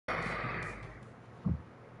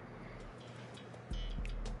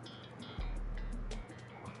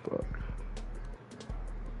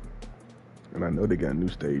know they got new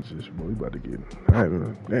stages, but we about to get.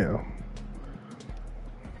 Damn.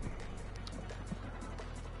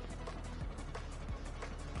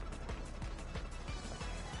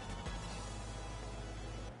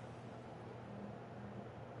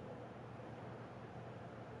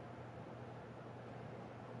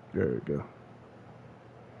 There we go.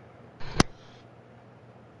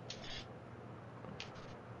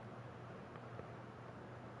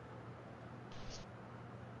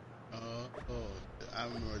 I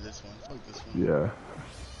remember this one. Fuck this one. Yeah.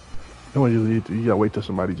 No one usually. You gotta wait till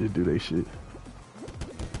somebody just do their shit.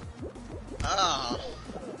 Ah.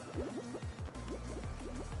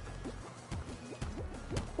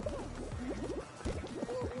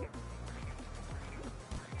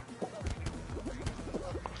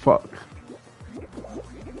 Fuck.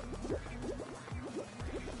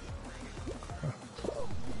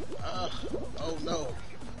 Oh no.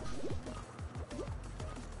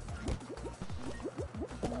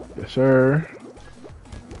 Yes, sir.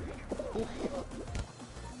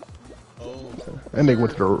 Oh. That nigga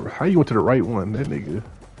went to the. How you went to the right one? That nigga.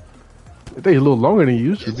 That thing's a little longer than he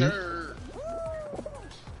used to be. Sir.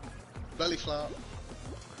 Belly flop.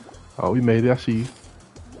 Oh, we made it. I see you.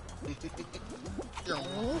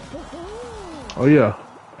 Oh yeah.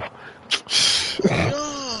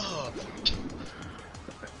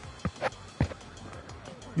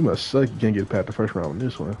 You must suck. You can't get past the first round with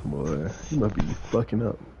this one, boy. You must be fucking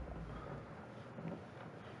up.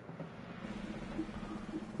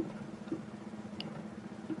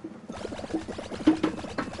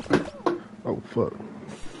 Oh fuck.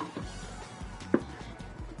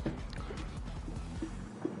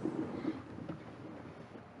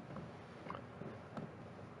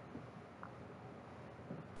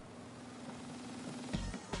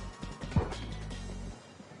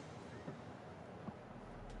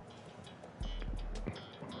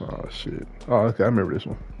 Oh shit. Oh, okay, I remember this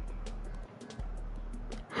one.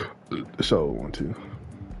 So 1, 2.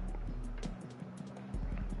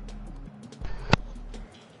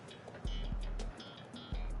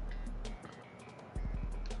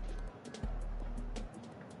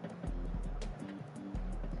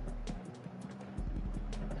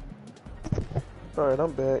 Alright,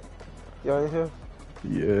 I'm back. Y'all in here?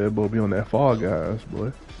 Yeah, boy, be on that Fall Guys,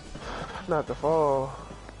 boy. Not the fall.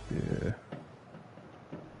 Yeah.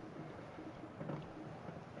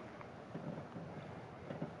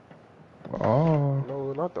 Oh,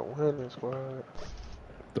 No, not the winning squad.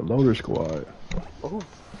 the Loader Squad. Oh.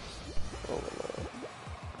 Oh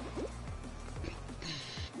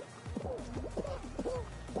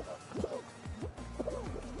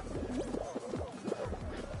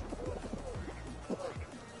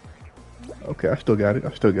Okay, I still got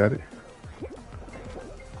it.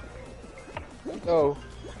 no.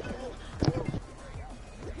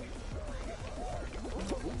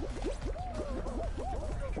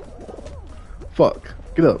 Fuck.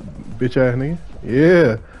 Get up, bitch ass nigga.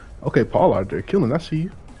 Yeah. Okay, Paul out there killing. I see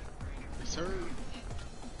you. Yes, sir.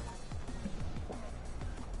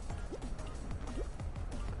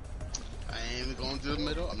 I ain't even going to the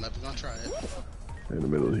middle. I'm never gonna try it. In the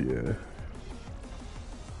middle, yeah.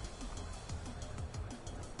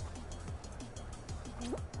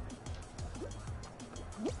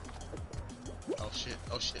 Oh shit.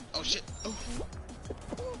 Oh shit. Oh shit. Oh.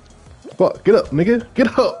 Fuck. Get up, nigga.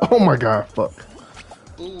 Get up. Oh my god. Fuck.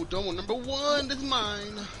 Ooh, don't want number 1. This is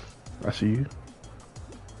mine. I see you.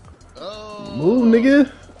 Oh. Move,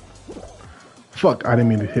 nigga. Fuck. I didn't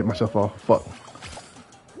mean to hit myself off. Fuck.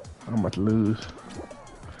 I'm about to lose.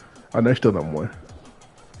 Oh, there's still number 1.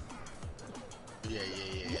 Yeah.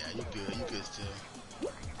 You good. You good still.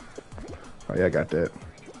 Oh yeah, I got that.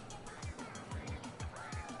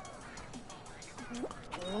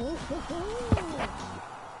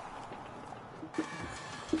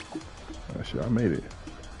 Oh shit, I made it.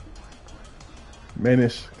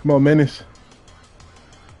 Menace. Come on, Menace.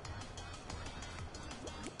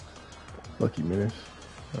 Lucky Menace.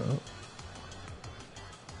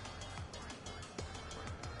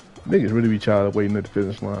 Niggas really be child waiting at the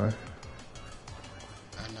finish line.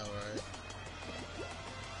 I know, right?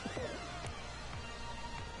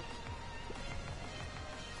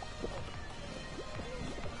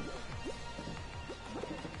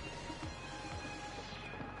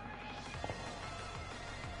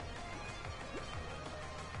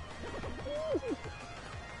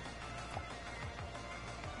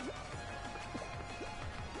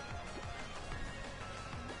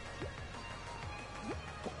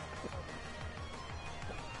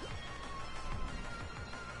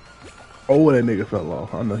 Oh, that nigga fell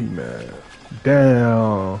off. I know he mad.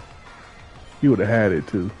 Damn. He would have had it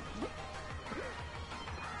too.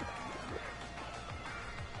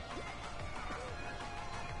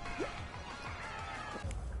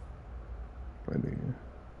 And then,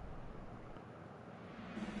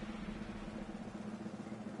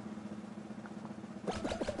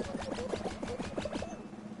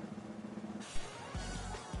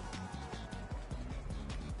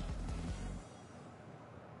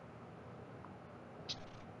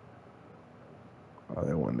 oh,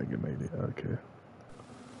 that one nigga made it. Okay.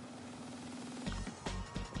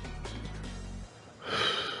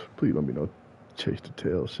 Please don't be no chase the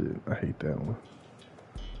tail shit. I hate that one.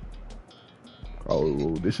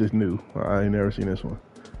 Oh, this is new. I ain't never seen this one.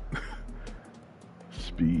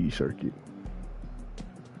 Speed circuit.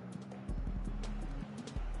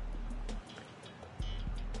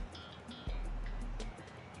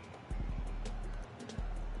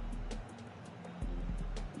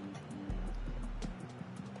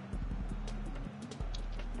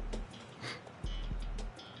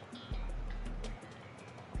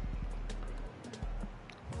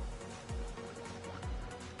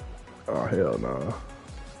 Oh, hell nah.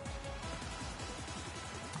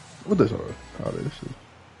 What this on? Oh, this is.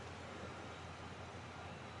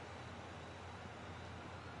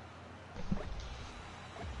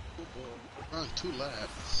 Run 2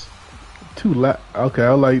 laps. 2 lap. Okay,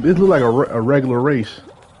 I was like, this look like a regular race.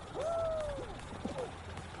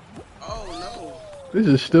 Oh This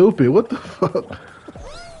is stupid. What the fuck?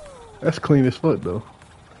 That's clean as fuck, though.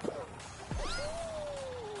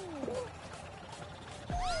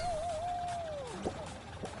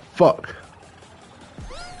 Fuck.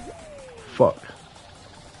 Fuck.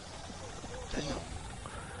 Damn.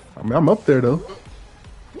 I mean, I'm up there, though.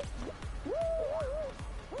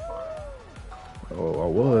 Oh, I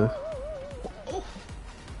was.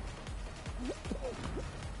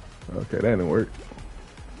 Okay, that didn't work.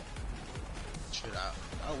 Shit,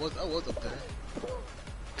 I was up there.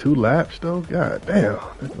 2 laps, though? God damn.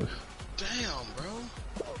 That was... Damn,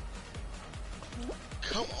 bro.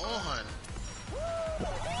 Come on.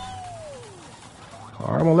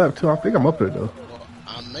 Alright, I'm on lap 2. I think I'm up there, though. Well,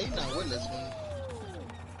 I may not win this one.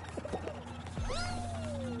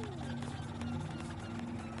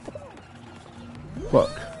 Fuck.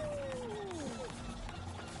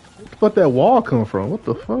 Where the fuck that wall come from? What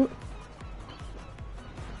the fuck?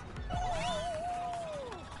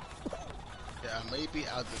 Yeah, I may be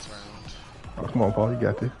out this round. Oh, come on, Paul. You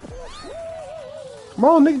got this. Come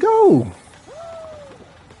on, nigga, go.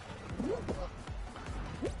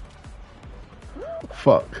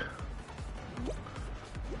 Fuck.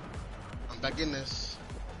 I'm back in this.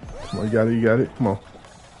 Come on, you got it. You got it. Come on.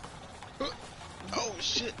 Oh,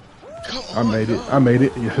 shit. Come I on. made it. No. I made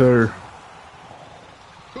it. Yes, sir.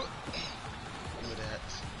 Give me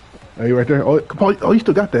that. Are you right there? Oh, come on. Oh, you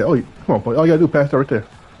still got that. Oh, come on, Paul. All you gotta do is pass that right there.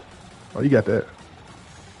 Oh, you got that.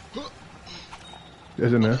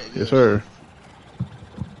 It's in there. Okay, Yes, sir.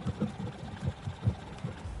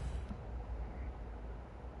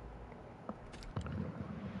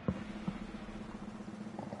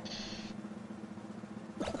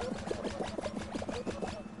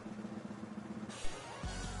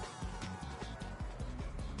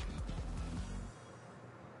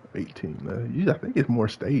 I think it's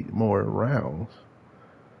more rounds.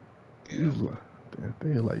 Yeah.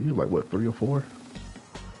 You like what, 3 or 4?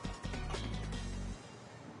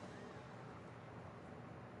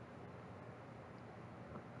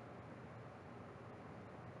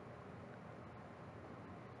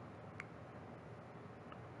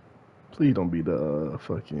 Please don't be the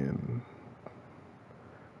fucking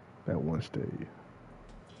that one stage.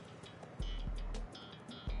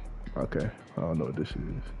 Okay, I don't know what this is.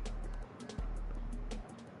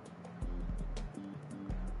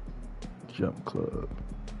 Jump club.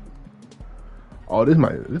 Oh, this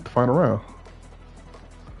the final round.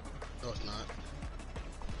 No, it's not.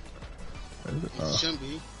 Is it? It shouldn't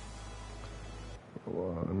be.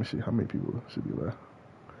 Well, let me see how many people should be left.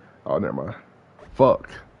 Oh, never mind. Fuck.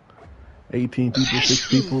 18 people, 6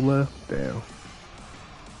 people left. Damn.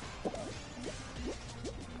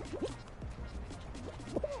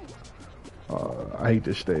 I hate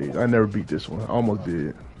this stage. I never beat this one. I almost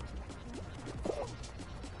did.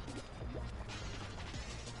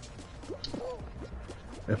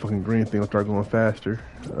 That fucking green thing will start going faster.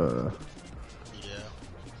 Yeah.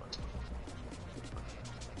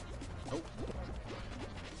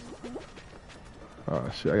 Oh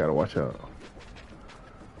shit, I gotta watch out.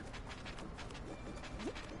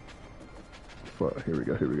 Fuck, here we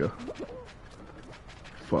go.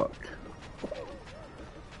 Fuck.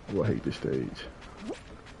 Oh, I hate this stage.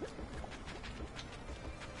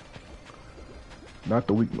 Not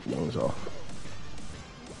the weak ones off.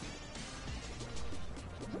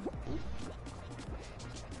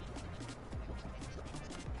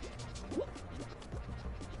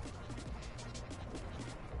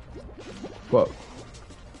 Fuck.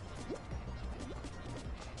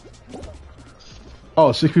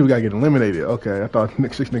 Oh, 6 people gotta get eliminated. Okay, I thought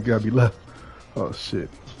 6 niggas gotta be left. Oh shit.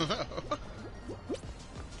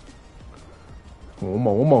 Come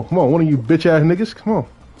on, come on, come on. One of you bitch ass niggas, come on.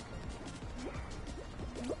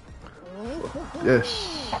 Yes.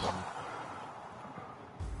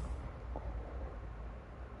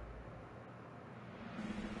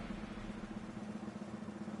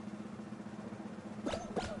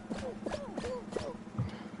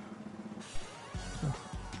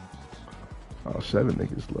 Oh, 7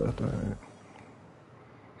 niggas left. All right.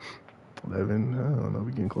 11. I don't know.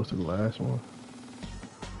 We're getting close to the last one.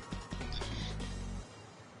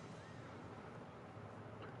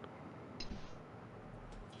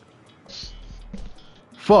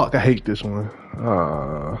 Fuck, I hate this one.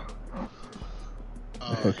 The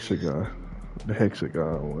hexagon. The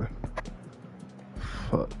hexagon one.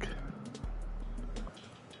 Fuck.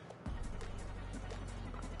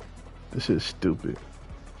 This is stupid.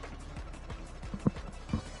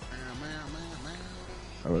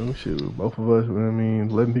 I mean, shit, both of us, I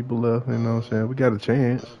mean, 11 people left, you know what I'm saying? We got a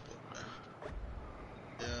chance.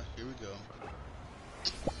 Yeah, here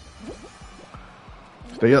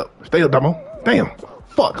we go. Stay up, Damo. Damn.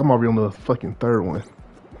 Fuck, I'm already on the fucking third one.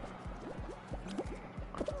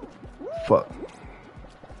 Fuck.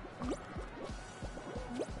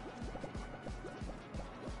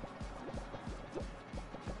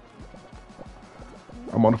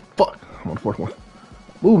 I'm on the fourth one.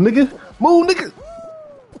 Move, nigga. Move, nigga.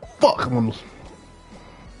 Fuck, I'm on this.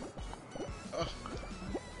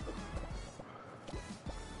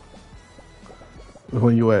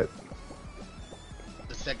 Where you at?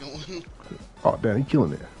 The second one. Oh, damn, he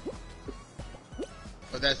killing it.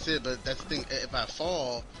 But that's it. But that's the thing. If I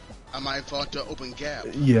fall, I might fall into an open gap.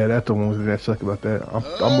 Yeah, that's the one that suck about that. I'm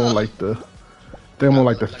on like the, I'm on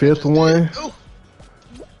like the fifth one.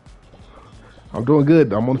 I'm doing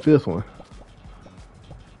good. I'm on the fifth one.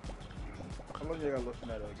 How long you got left in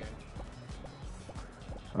that game?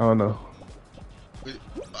 I don't know.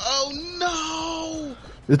 Oh no!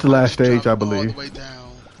 It's the last stage, I believe. All the way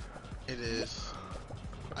down. It is.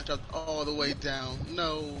 I dropped all the way down.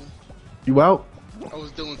 No. You out? I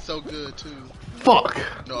was doing so good too. Fuck!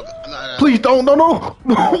 No, I'm not out. Please don't, no!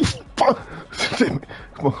 Fuck!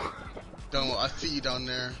 Come on. Don't. I see you down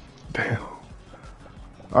there. Damn.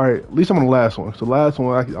 Alright, at least I'm on the last one. So the last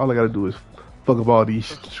one, all I gotta do is fuck up all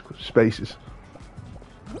these spaces.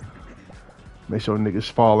 Make sure niggas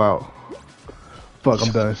fall out. Fuck,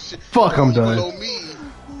 I'm done. Fuck, I'm done. Below me.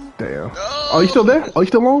 Damn. No. Oh, you still there? Oh, you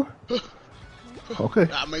still on? Okay.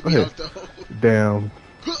 I may Go be ahead. out though. Damn.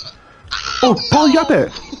 Oh, Paul, you got that.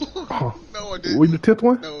 Oh. No, I didn't. We the 10th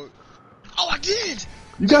one? No. Oh, I did.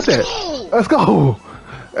 You got that. Go. Let's go.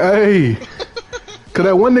 Hey. Cause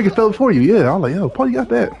that one nigga fell before you. Yeah, I was like, yo, Paul, you got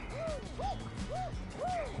that.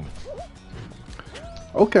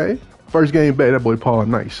 Okay. First game back, that boy Paul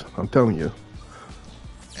nice. I'm telling you.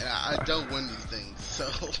 And I don't win these things, so.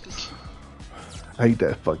 I hate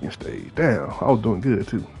that fucking stage. Damn, I was doing good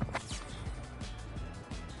too.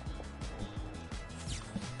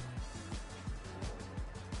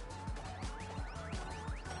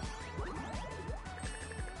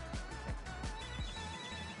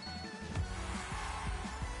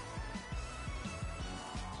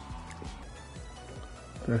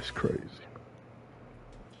 That's crazy.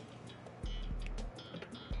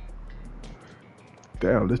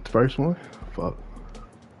 Damn, this the first one? Fuck.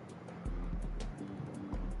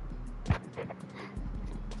 Oh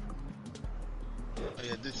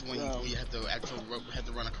yeah, this is when you have to actually have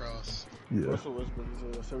to run across. Yeah. Russell Westbrook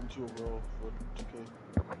is a 72 overall for 2K.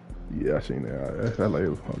 Yeah, I seen that. I like,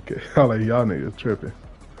 okay. I like y'all niggas tripping.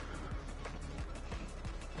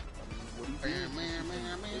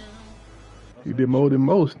 He did more than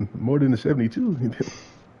most, more than the 72. He did.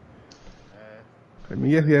 I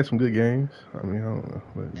mean, yeah, he had some good games. I mean, I don't know.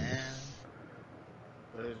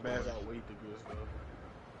 But his bad outweighed the good stuff.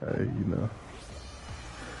 hey, you know.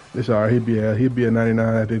 It's alright, he'll be a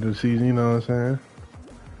 99 at the end of the season, you know what I'm saying?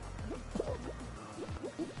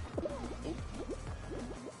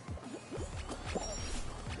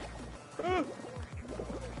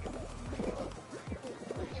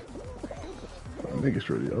 Niggas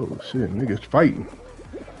really, oh shit, niggas fighting.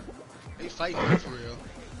 They fighting for real.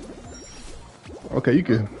 Okay, you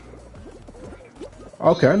can.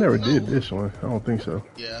 Okay, I never did this one. I don't think so.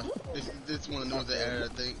 Yeah, this one of the ones they added, I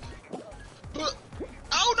think.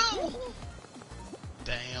 Oh no!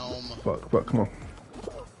 Damn. Fuck, come on.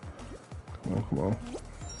 Come on.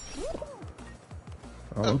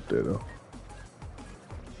 I'm up there though.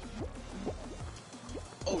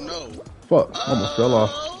 Oh no. Fuck, I almost fell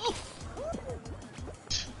off.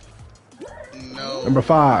 Number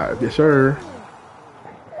 5, yes sir.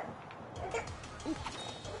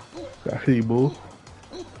 Got hit, bull.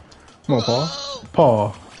 Come on, Paul.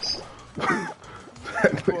 Paul.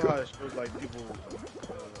 Cool how it shows like people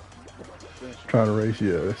Trying to race,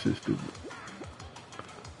 yeah, that shit's stupid.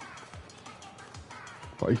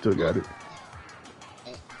 Oh, you still got it.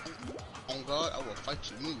 On God, I will fight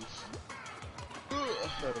you. Move.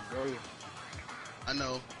 I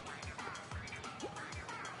know.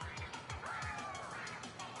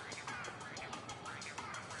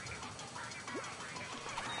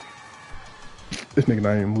 This nigga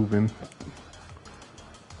not even moving.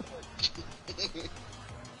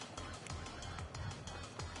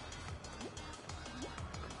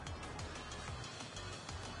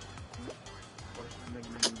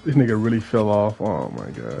 This nigga really fell off. Oh my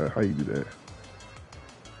god, how you do that?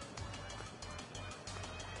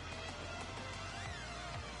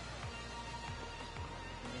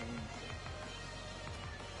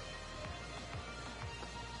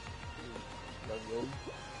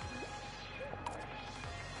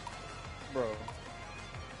 Bro,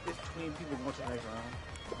 it's 20 people going to the next round.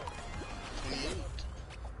 28.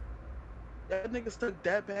 That nigga stuck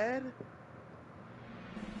that bad?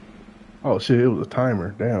 Oh shit, it was a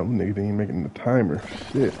timer. Damn, nigga didn't even make it in the timer.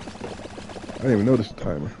 Shit. I didn't even notice the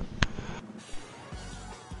timer.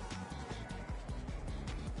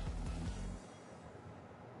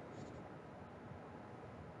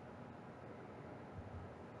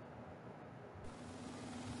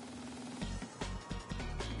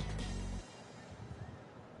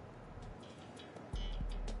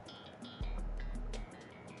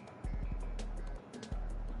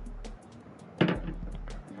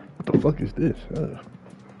 What the fuck is this? We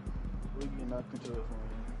get knocked into the phone.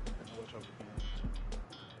 Watch out for games.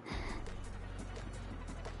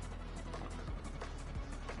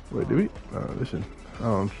 Wait, did we? Listen, I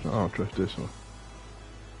don't trust this one.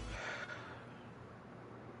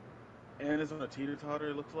 And it's on a teeter-totter,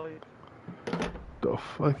 it looks like. The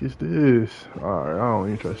fuck is this? Alright, I don't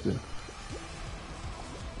even trust it.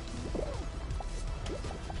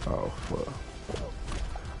 Oh, fuck.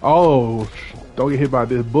 Oh, don't get hit by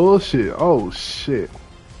this bullshit. Oh, shit.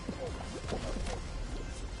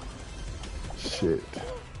 Shit.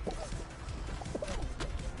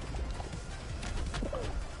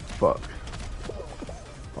 Fuck.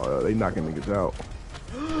 Oh, they knocking niggas out.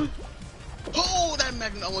 Oh, that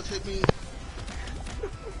magnet almost hit me.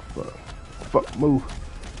 Fuck. Fuck, move.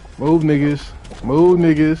 Move, niggas. Move,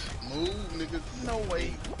 niggas. Move, niggas. No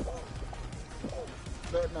way.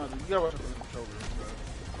 No, you gotta watch out for the controller, bro.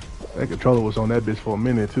 That controller was on that bitch for a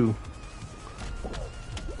minute, too.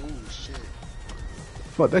 Oh, shit.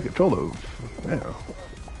 Fuck, that controller. Damn.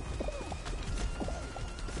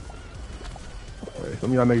 Hey,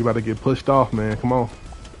 some of y'all niggas about to get pushed off, man. Come on.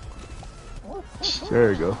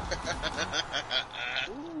 There you go.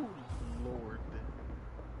 Ooh, Lord.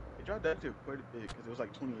 It dropped that to quite a bit because it was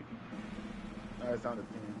like 28 people. Now it's down to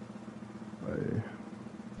 10. Hey.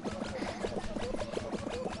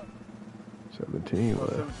 17 Oh,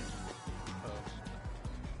 left. 17.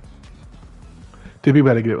 2 people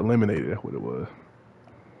had to get eliminated. That's what it was.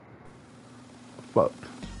 Fuck.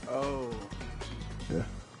 Oh. Yeah.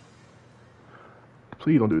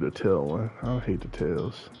 Please don't do the tail one. I hate the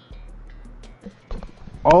tails.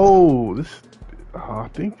 Oh, this. Oh, I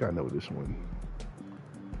think I know this one.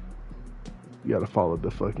 You gotta follow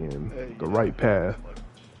the fucking Hey, the yeah. right path.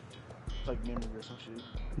 It's like memory or some shit.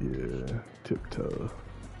 Yeah, tiptoe.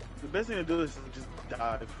 The best thing to do is just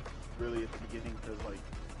dive really at the beginning because like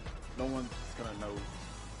no one's gonna know.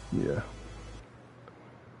 Yeah.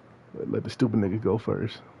 Let the stupid nigga go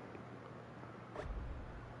first.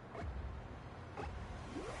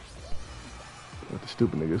 Let the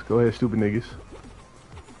stupid niggas go ahead, stupid niggas.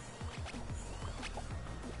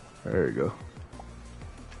 There you go.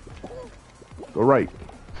 Go right.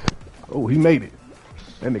 Oh, he made it.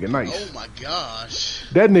 That nigga nice. Oh my gosh.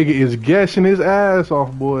 That nigga is gashing his ass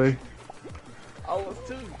off, boy. I was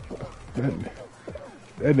too.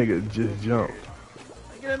 That nigga just jumped.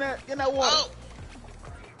 Get in that water. Oh.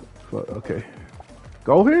 Fuck, okay.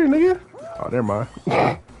 Go here, nigga. Oh, never mind.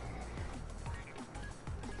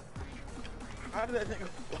 How did that nigga?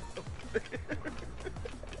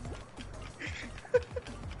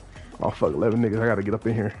 Oh, fuck, 11 niggas. I gotta get up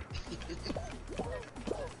in here.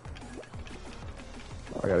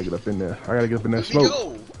 I gotta get up in there. I gotta get up in that Let me smoke.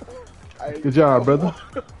 go. Good job, brother.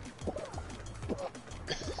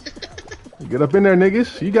 Get up in there,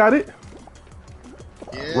 niggas. You got it.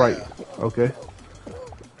 Yeah. Right. Okay.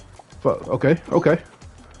 Fuck. Okay. Okay.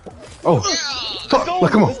 Oh. Fuck.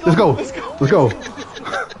 Come on. Let's go. Let's go. Let's go.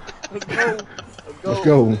 Let's go. Let's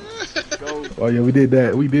go. Oh yeah, we did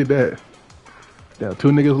that. We did that. Damn, 2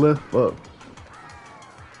 niggas left. Fuck.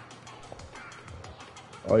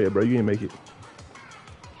 Oh yeah, bro, you ain't make it.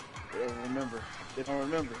 They don't remember. They don't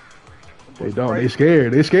remember. They don't. They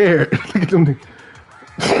scared. They scared. Look at them.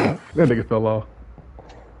 That nigga fell off.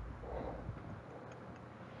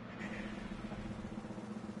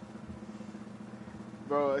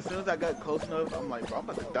 Bro, as soon as I got close enough, I'm like, bro, I'm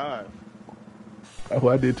about to dive. That's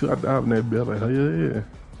what I did too. I dived in that bit. Like, hell yeah.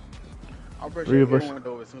 I'm pretty Three sure of us. everyone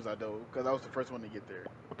dove as soon as I dove, because I was the first one to get there.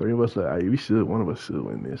 3 of us. Like, we should. One of us should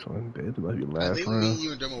win this one. This might be the I last think me round. and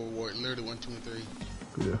you and Demo were literally 1, 2, and 3.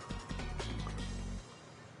 Yeah.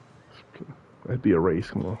 That'd be a race.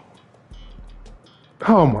 Come on.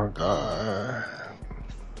 Oh my god.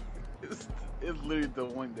 It's literally the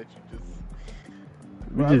one that you just.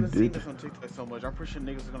 We Bro, I've just been seeing did. this on TikTok so much. I'm pretty sure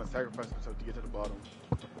niggas are gonna sacrifice themselves to get to the bottom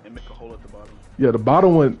and make a hole at the bottom. Yeah, the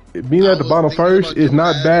bottom one. Being at the bottom first is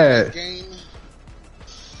not bad.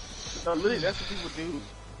 No, literally, that's what people do.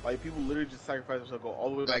 Like, people literally just sacrifice themselves, go all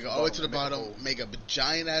the way Like, to all the way to the bottom, make a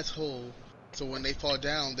giant ass hole, so when they fall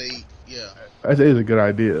down, yeah. That is a good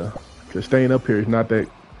idea. Cause staying up here is not that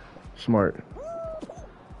smart.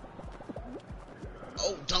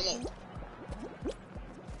 Oh, Domo.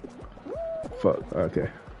 Fuck. Okay.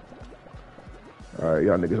 All right,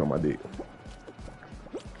 y'all niggas on my dick.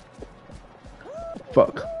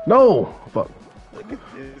 Fuck. No. Fuck. Look at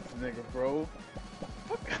this nigga, bro.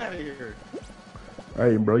 Fuck out of here.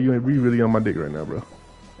 Hey, bro, you really on my dick right now, bro.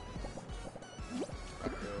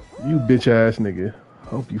 You bitch ass nigga.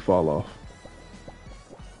 Hope you fall off.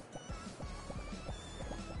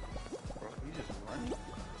 Bro, you just run.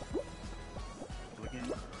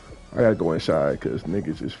 Looking. I gotta go inside because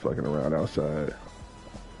niggas is fucking around outside.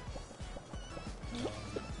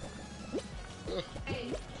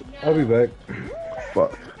 I'll be back.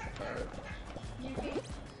 Fuck.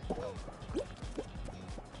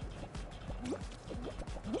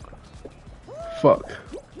 Fuck.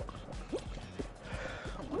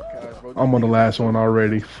 Oh my God, bro. I'm on the last one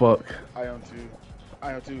already. Fuck. I am too.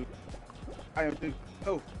 I am too. I am too.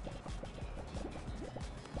 Oh.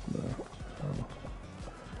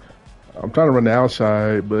 I'm trying to run the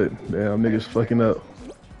outside, but damn, niggas fucking up.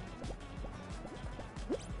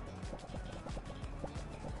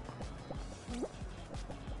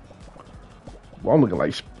 Well, I'm looking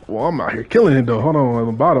like, well, I'm out here killing it though. Hold on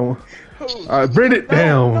the bottom. Bring it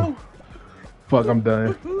down. No. Fuck, I'm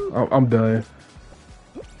done. I'm done.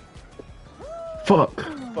 Fuck.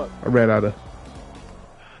 Fuck. I ran out of.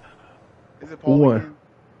 Is it Paul One. again?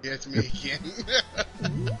 Yeah, it's me again.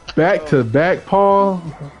 Back to back, Paul.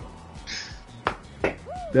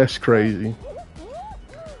 That's crazy.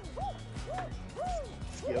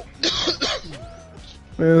 Skip.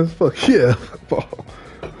 Man, fuck yeah, Paul.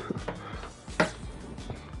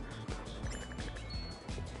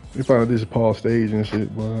 We found out this is Paul's stage and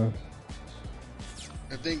shit, boy.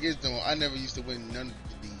 The thing is, though, I never used to win none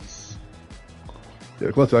of these.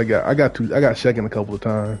 Yeah, plus I got second a couple of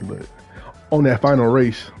times, but on that final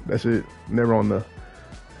race, that's it. Never on the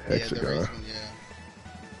hexagon. Yeah, the race one, yeah.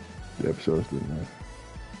 The episode's good, man.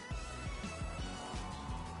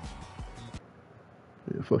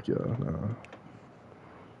 Yeah, fuck y'all. Nah.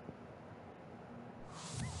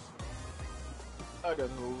 I got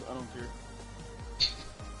no. I don't care.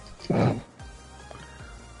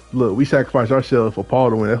 Look, we sacrificed ourselves for Paul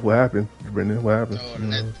to win. That's what happened, Brendan. What happened?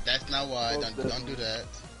 No, that's not why. Don't do that.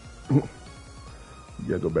 You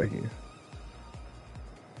gotta go back in.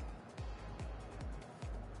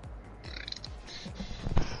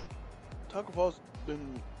 Taco Ball's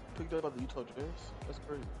been picked up by the Utah Jazz. That's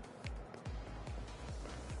crazy.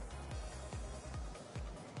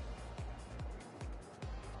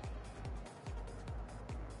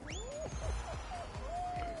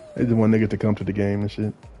 They just want niggas to come to the game and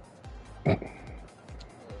shit.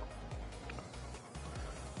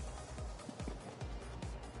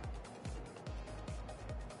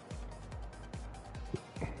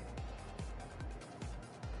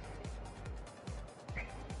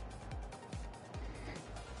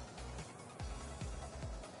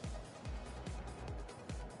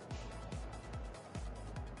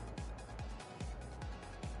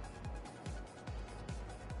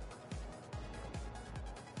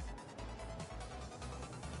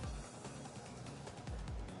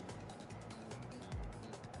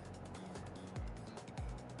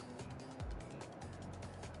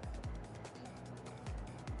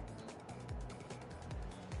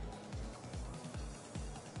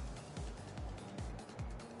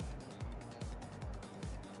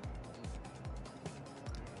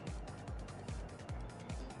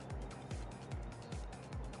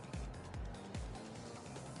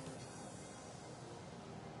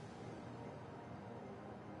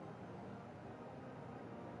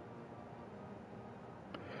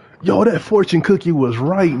 Yo, that fortune cookie was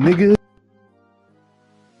right, nigga.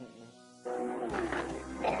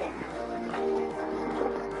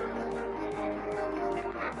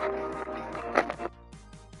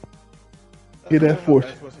 Get that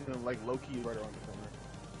fortune. That's what's like low key right around the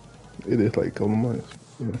corner. It is like a couple months.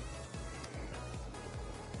 Yeah.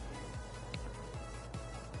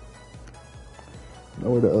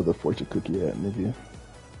 Know where the other fortune cookie at, nigga?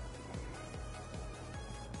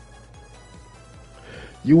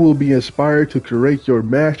 You will be inspired to create your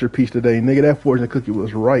masterpiece today, nigga. That fortune cookie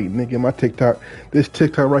was right, nigga. My TikTok, this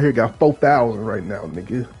TikTok right here got 4,000 right now,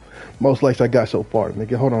 nigga. Most likes I got so far,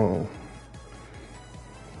 nigga. Hold on.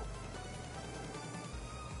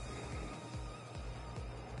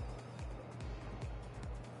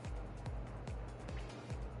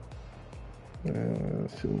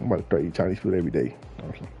 I'm about to try to eat Chinese food every day.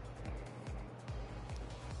 Honestly.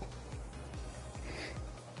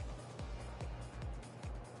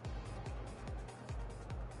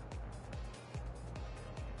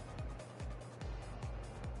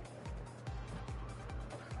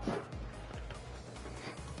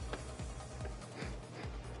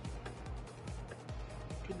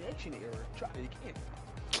 Connection error. Try it again.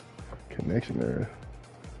 Connection error.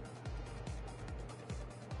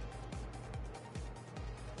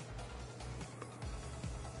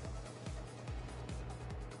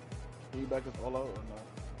 Can you back us all out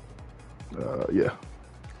or no? Yeah.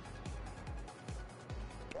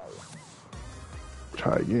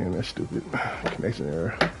 Try again. That's stupid. Connection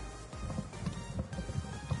error.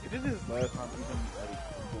 It did this last time, even like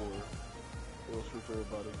before. It was true for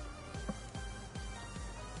everybody.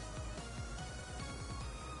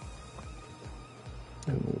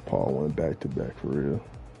 And Paul went back to back for real.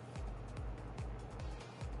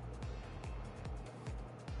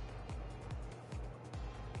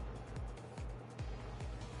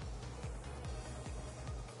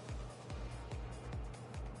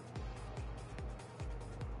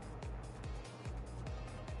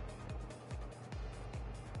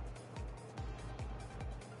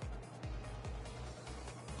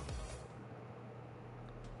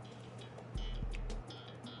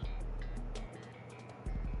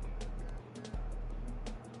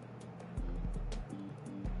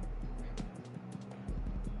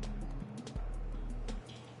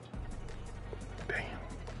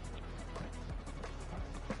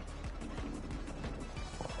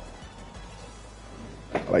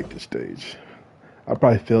 I like this stage. I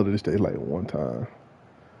probably failed at this stage like one time.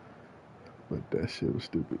 But that shit was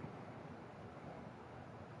stupid.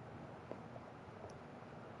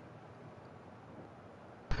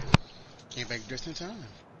 Came back just in time.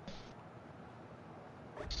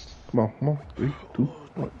 Come on. 3, 2,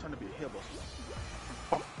 1. Trying to be a hill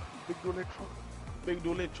bus. Big dually truck. Big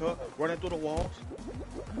dually truck. Running through the walls.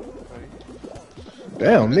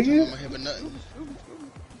 Damn, nigga. I'm gonna have nothing.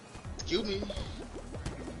 Excuse me.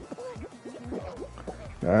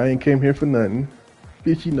 I ain't came here for nothing.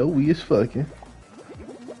 Bitch, you know we is fucking.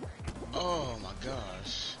 Oh my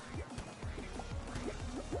gosh.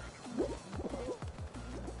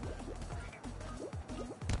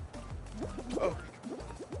 Oh.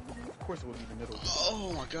 Of course it would be the middle.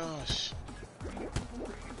 Oh my gosh.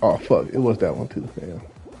 Oh, fuck. It was that one, too. Damn.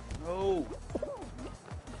 No.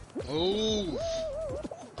 Oh.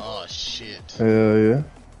 Oh shit. Hell yeah.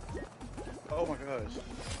 Oh my gosh.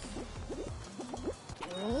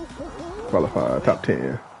 Qualified. Top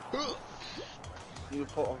 10. You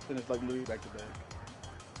finished like literally back to back.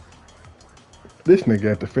 This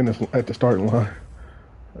nigga at the starting line.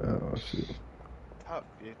 Oh, shit. Top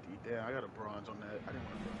 50. Damn, I got a bronze on that. I didn't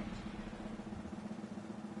want a bronze.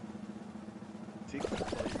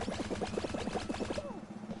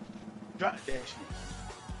 Drop that shit.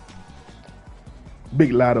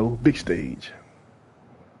 Big lotto, big stage.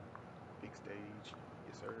 Big stage.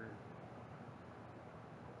 Yes, sir.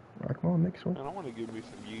 Right, come on, next one. And I want to give me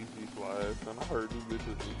some Yeezy slides, and I heard these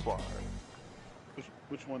bitches required.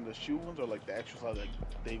 Which one, the shoe ones or like the actual slides like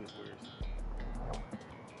Davis wears?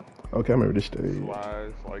 Okay, I remember this stage.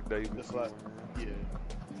 Slides like Davis. The slide. Yeah.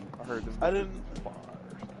 I heard them. I didn't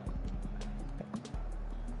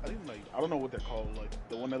like. I don't know what they're called. Like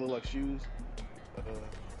the one that look like shoes.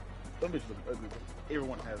 Them bitches look ugly, but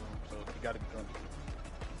everyone has them, so you gotta be comfortable.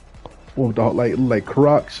 Well, like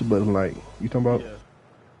Crocs, but like you talking about? Yeah.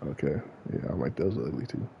 Okay, yeah, I like those ugly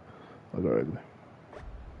too. Those are ugly.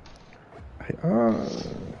 Hey,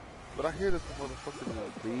 But I hear that the motherfuckers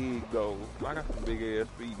look big though. I got some big ass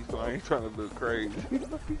feet, so I ain't trying to look crazy.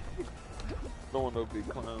 Don't want no big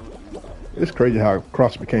clown shoes. it's crazy how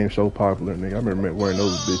Crocs became so popular, nigga. I remember wearing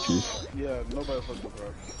those bitches. Yeah, nobody fucks with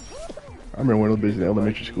Crocs. I remember wearing those bitches in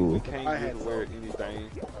elementary school. We can't just wear anything.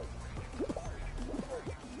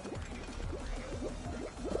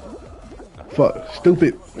 Fuck.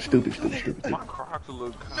 Stupid. Stupid. My Crocs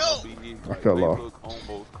look kind No. of big. I Like, fell they off. look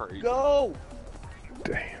almost crazy. Go!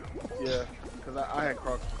 Damn. Yeah, because I had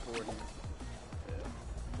Crocs before then.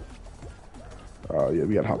 Oh yeah,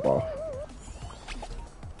 we gotta hop off.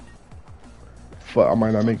 Fuck, I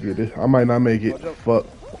might not make it. I might not make it. Fuck.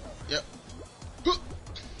 Yep.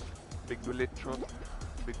 Big bullet truck.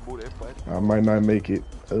 Big bullet butt. I might not make it.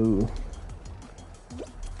 Oh.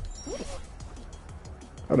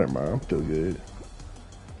 Oh, never mind. I'm still good.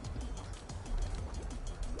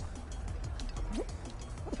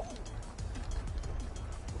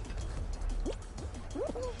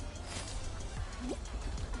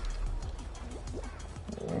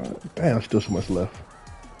 Damn, still so much left.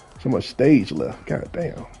 So much stage left. God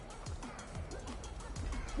damn.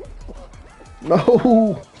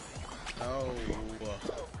 No. No.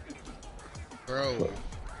 Bro.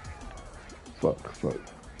 Fuck. Oh,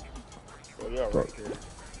 yeah, right Fuck. there.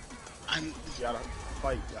 I'm. You gotta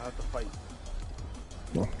fight. You have to fight.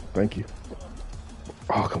 No, thank you.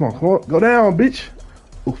 Oh, come on. Go down, bitch.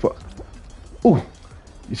 Ooh, fuck. Ooh.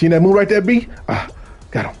 You seen that move right there, B? Ah,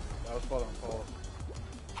 got him. That was falling Paul.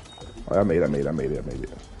 Oh, I made it. What the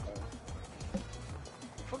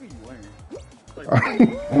fuck are you wearing?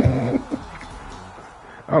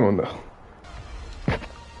 I don't know.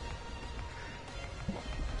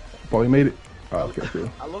 Paul, you made it? Oh, okay, cool.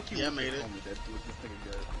 I low-key Yeah, I made it. told me that dude, this nigga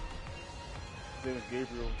good. His name is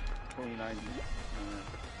Gabriel 2090.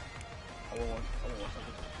 I don't want something to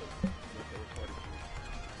make that recording.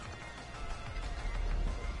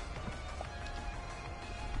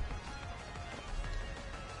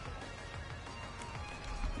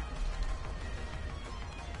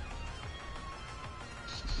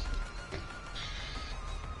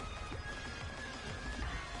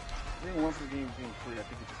 I think once the game being free, I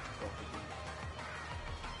think it just took off the game.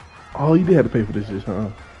 Oh, you did have to pay for this, huh?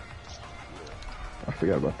 I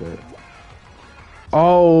forgot about that.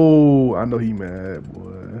 Oh, I know he mad,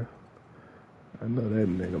 boy. I know that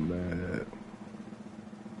nigga mad.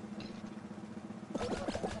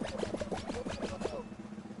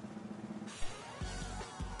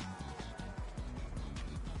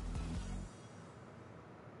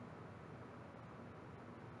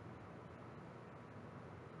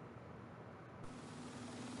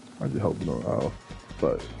 I just hope no.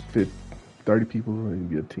 But 30 people and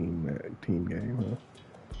be a team game, huh?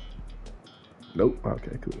 Nope.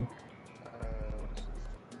 Okay, cool.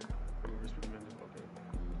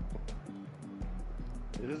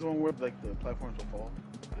 Is this the one where like the platforms will fall?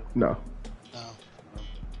 No. No.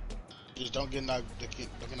 Just don't get knocked. Don't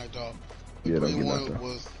get knocked off. The Yeah, don't green get one knocked off.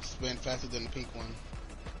 will spin faster than the pink one.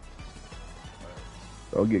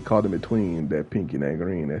 I'll get caught in between that pink and that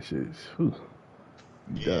green. That shit's whew,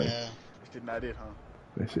 you done. Yeah. This did not it, huh?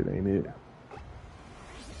 That shit ain't it.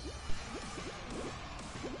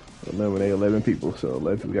 Eliminate 11 people, so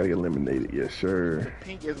 11 people gotta get eliminated. Yes, sir.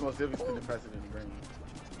 Pink is most definitely spinning faster than the green.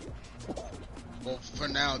 Well, for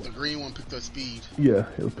now, the green one picked up speed. Yeah,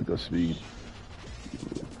 it'll pick up speed.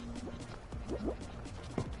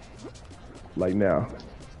 Like now.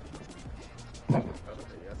 Okay,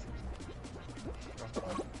 yes.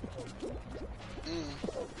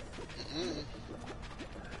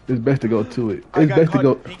 It's best to go to it. I It's got best to caught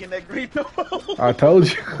go. in pink and that green though. I told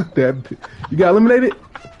you that you got eliminated.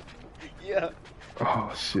 Yeah.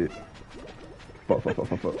 Oh shit. Fuck. This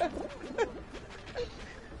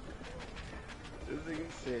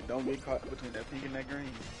nigga said, don't get caught between that pink and that green.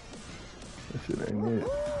 That shit ain't it.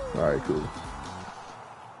 Alright, cool.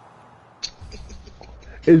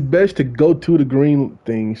 It's best to go to the green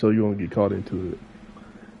thing so you won't get caught into it.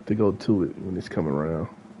 To go to it when it's coming around.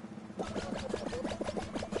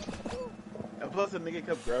 And plus the nigga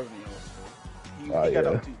kept grabbing me. He Ah, got yeah.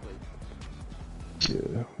 out too late.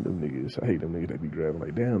 Yeah, them niggas. I hate them niggas that be grabbing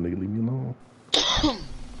like, damn, nigga, leave me alone.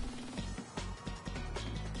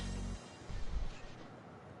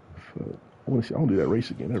 Fuck. I want to do that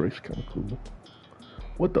race again. That race is kind of cool.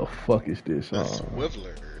 What the fuck is this? A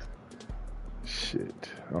Swiveler. Shit.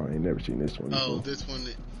 I ain't never seen this one. Oh, before. this one,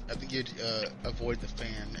 I think you avoid the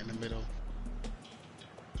fan in the middle.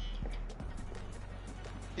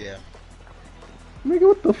 Yeah. Nigga,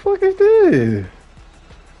 what the fuck is this?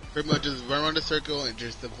 Pretty much just run around the circle and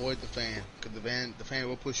just avoid the fan. Because the fan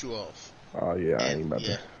will push you off. Oh, yeah, I And, ain't about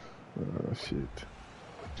yeah. to. Oh, shit.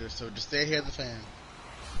 Just stay ahead of the fan.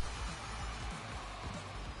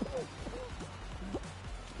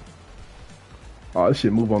 Oh, this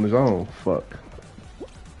shit move on his own. Fuck.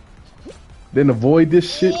 Then avoid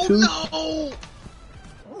this shit too? Oh,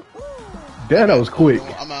 Damn, that was quick.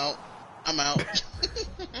 no! I'm out.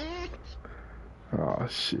 Oh,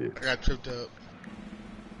 shit. I got tripped up.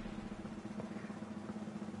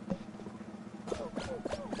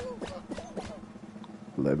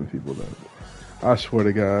 11 people left. I swear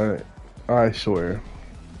to God. I swear.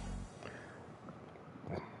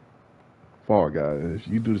 Fall Guys,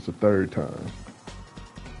 you do this a third time.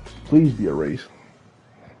 Please be a race.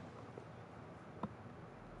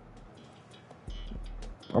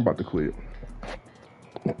 I'm about to quit.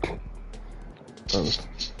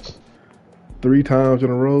 3 times in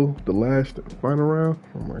a row, the last final round.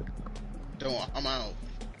 Oh my God. Don't. I'm out.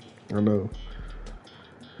 I know.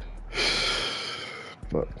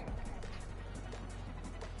 Fuck.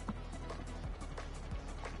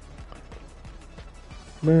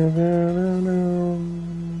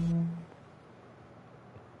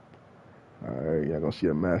 Alright, y'all gonna see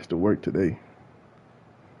a master work today.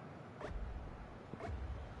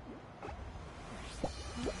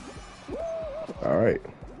 Alright.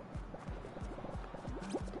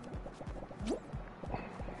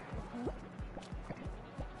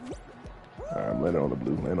 Alright, I'm landing on the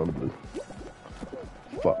blue. Land on the blue.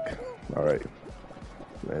 Fuck. Alright.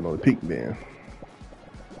 Land on the pink then.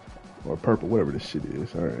 Or purple, whatever this shit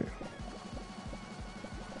is. Alright.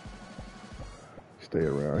 Stay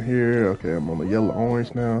around here. Okay, I'm on the yellow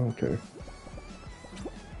orange now. Okay.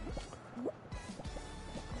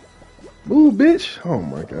 Move, bitch. Oh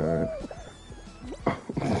my God.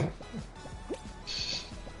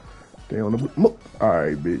 Stay on the blue.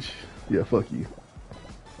 Alright, bitch. Yeah, fuck you.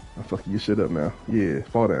 I'm fucking your shit up now. Yeah,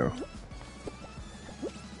 fall down.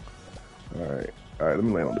 Alright. Alright, let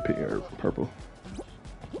me land on the pink or purple.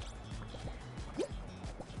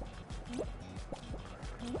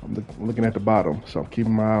 I'm looking at the bottom, so I'm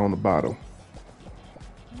keeping my eye on the bottom.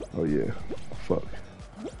 Oh yeah. Fuck.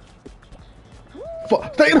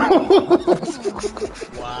 Fuck. Stay on.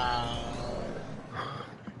 Wow.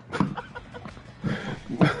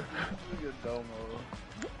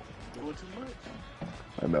 Doing too much.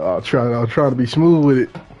 I know. I'll try to be smooth with it.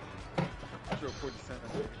 I should report the center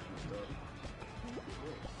and stuff.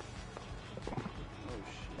 Oh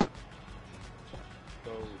shit.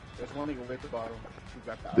 So there's one nigga at the bottom. Who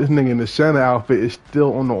got the This nigga in the center outfit is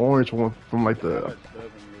still on the orange one from like the.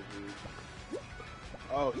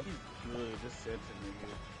 Oh, he's good. This center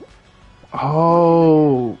nigga.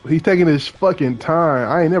 Oh, he's taking his fucking time.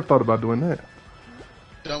 I ain't never thought about doing that.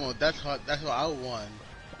 Dumbo, that's how I won.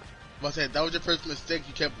 But I said that was your first mistake.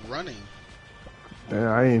 You kept running. Damn,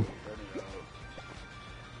 I ain't.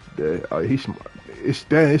 He's smart. It's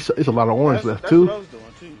a lot of orange left that's too. What I was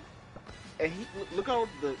doing too. And look how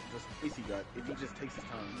the space he got. If he just takes his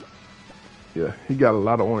time. Yeah, he got a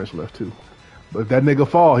lot of orange left too. But if that nigga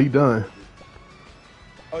fall, he done.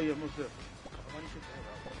 Oh yeah, most definitely.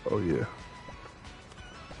 Oh yeah.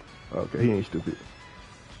 Okay, he ain't stupid.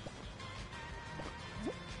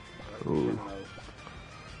 Ooh.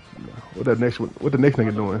 What the next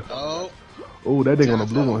nigga doing? Oh. Oh, that nigga on the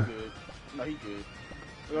blue one. Good. No, he good.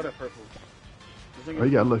 Look at that purple. Oh, he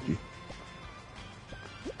got lucky.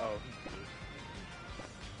 Oh, he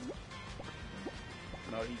good.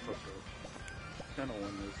 No, he fucked up. Kinda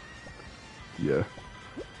won this.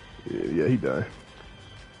 Yeah, he done.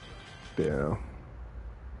 Damn.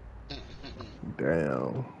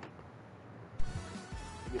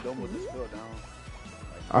 You don't want this fell down.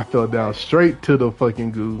 I fell down straight to the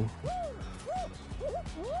fucking goo.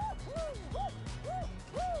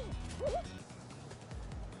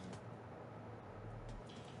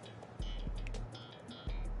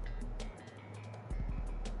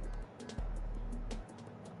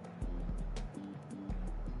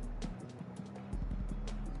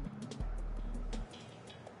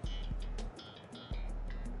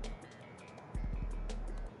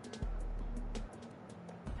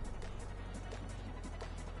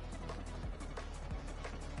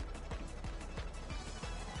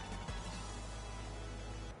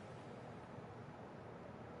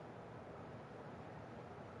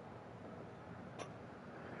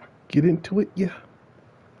 Get into it, yeah.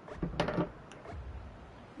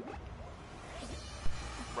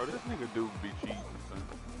 Bro, this nigga dude be cheating, son.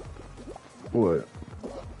 What?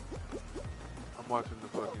 I'm watching the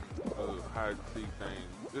fucking hide and seek thing.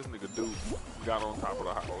 This nigga dude got on top of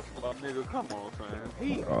the house. Like, nigga, come on,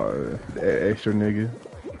 son. That extra nigga.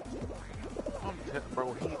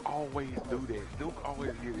 Bro, he always do that. Duke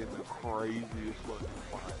always get in the craziest fucking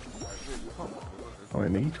spot. Like, nigga, come on. Oh,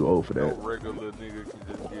 nigga, you too old for No that. regular nigga can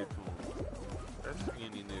just get to him. That's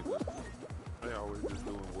skinny niggas. They always just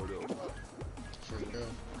doing whatever. For real.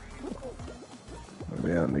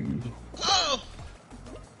 Yeah, nigga. Oh!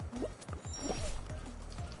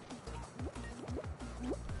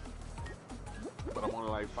 But I'm only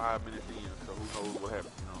like 5 minutes in, so who knows what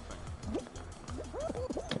happens, you know what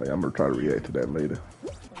I'm saying? I'm gonna try to react to that later.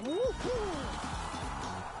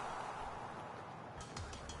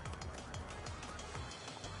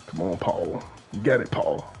 Got it,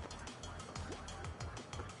 Paul.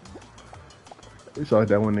 It's like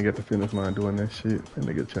that when they get the finish line doing that shit. And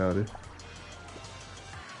they get childish.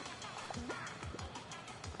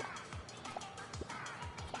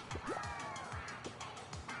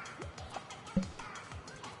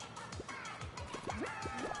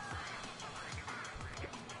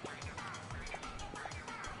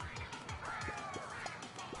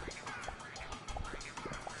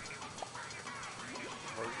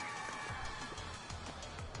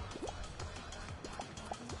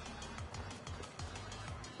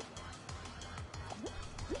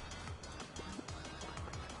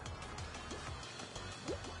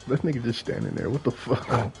 This nigga just standing there. What the fuck?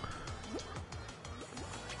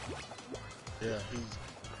 Yeah,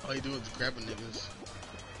 all he do is grabbing niggas.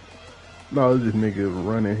 No, this nigga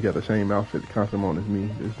running. He got the same outfit costume on as me.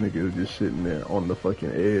 This nigga is just sitting there on the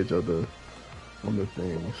fucking edge of the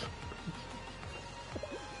things.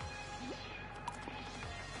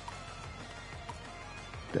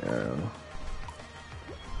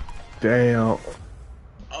 Damn.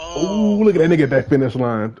 Oh, look at that nigga at that finish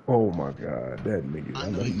line. Oh my god, that nigga. I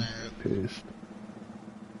know he's pissed.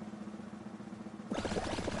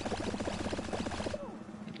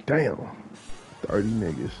 Damn. 30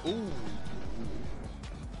 niggas. Ooh.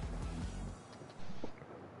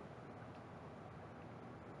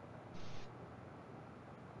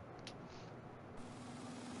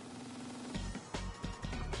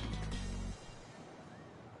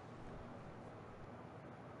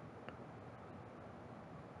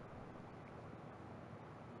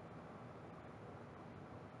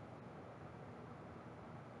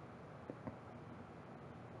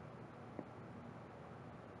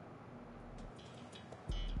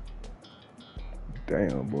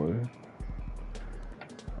 Damn, boy.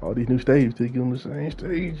 All these new stages, they give them the same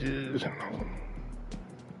stages.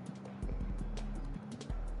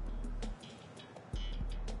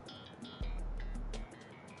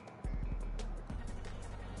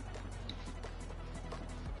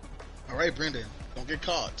 All right, Brendan, don't get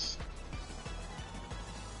caught.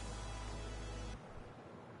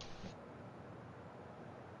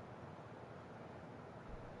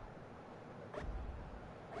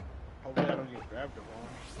 Hopefully I don't get grabbed or wrong.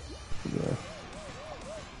 Yeah.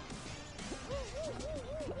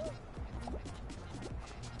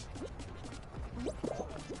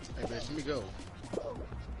 Hey, bitch, let me go.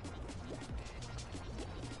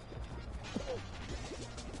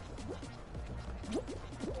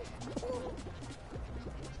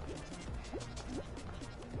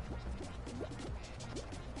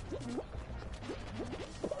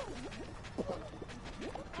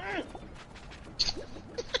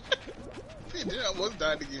 I almost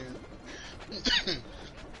died again.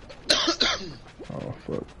 Oh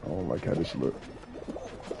fuck! I don't like how this look.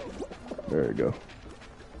 There you go.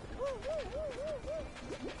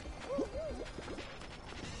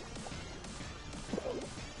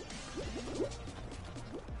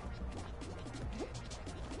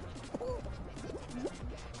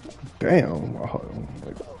 Damn!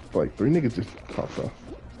 Like 3 niggas just popped off.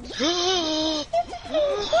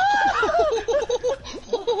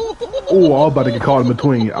 Oh, I was about to get caught in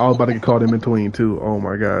between. I was about to get caught in between too. Oh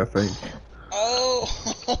my god! Thank you.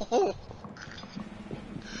 Oh.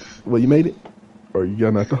 Well, you made it, or you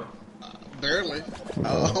got nothing? Barely. I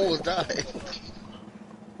almost died.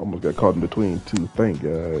 Almost got caught in between too. Thank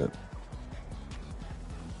God.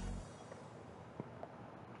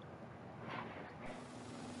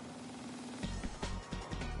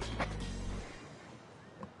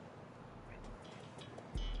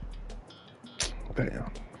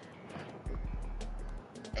 Damn.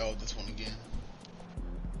 Oh, this one again.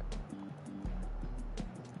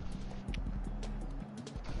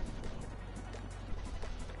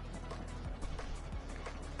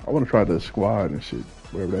 I want to try the squad and shit,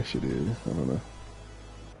 wherever that shit is. I don't know.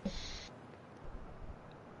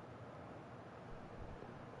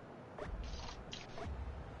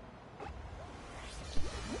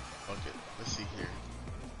 Okay, let's see here.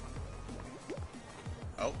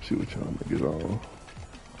 Oh. See what y'all niggas on.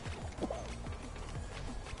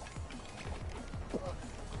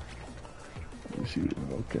 Let me see.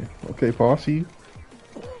 Okay. Okay, Paul, I see you.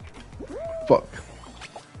 Fuck.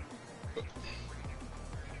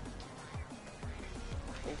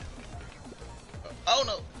 Oh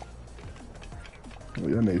no. Oh,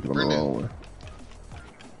 y'all niggas on the wrong one.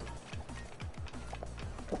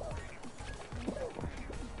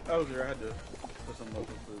 I was here, I had to put some up with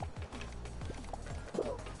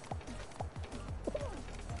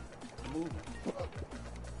the moving.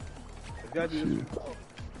 It's gotta be this.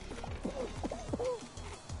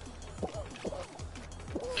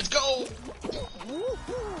 Let's go.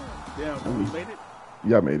 Damn, we made it.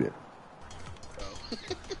 Yeah, I made it. Oh.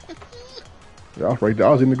 Yeah, I was right there. I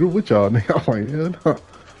was in the group with y'all, nigga. I was like, hell no.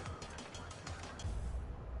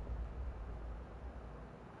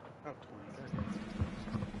 Top 20.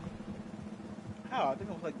 How? I think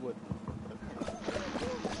I was like, what?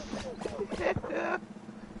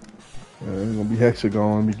 It's gonna be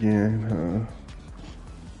hexagon again.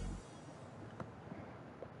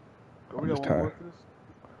 Oh, I'm we got just one more tired. for this?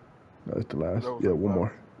 That's the last. That was Yeah, like one five.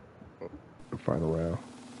 more. The final round.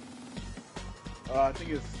 I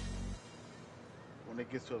think it's when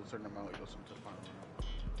it gets to a certain amount, it goes into the final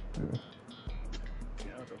round.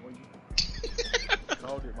 Yeah, the way you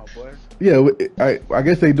called it, my boy. Yeah, I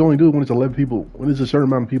guess they only do it when it's 11 people. When it's a certain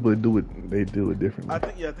amount of people that do it, they do it differently. I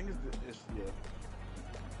think it's yeah.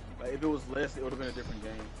 Like if it was less, it would have been a different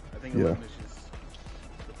game. I think Yeah. 11 is just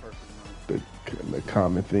the perfect amount. The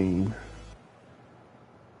common theme.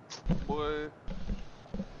 Boy.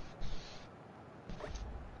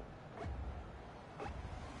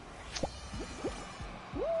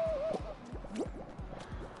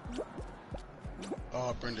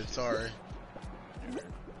 Oh, Brendan, sorry.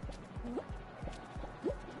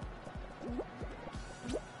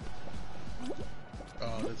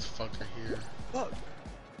 Oh, this fucker here. Fuck.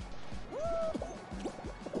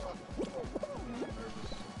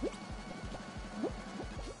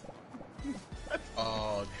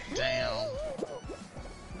 Oh, damn.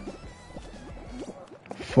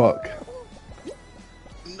 Fuck.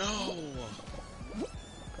 No.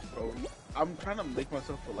 Bro, I'm trying to make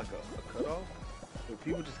myself feel like a cutoff, but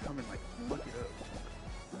people just come and like fuck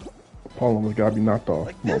it up. Paul almost got me knocked off.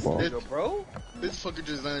 Like Come on, this Paul. nigga, bro. This fucker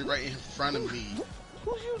just landed right in front of me.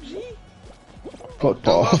 Who's you, G? Fuck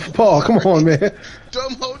Paul. Paul, come on, man.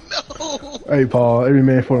 Dumbo, no. Hey, Paul. Every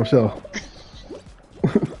man for himself.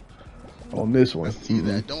 On this one. I see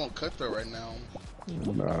that. Don't want cutthroat right now.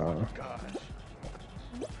 Nah. Gosh.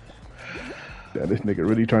 Yeah, this nigga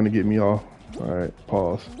really trying to get me off. All right,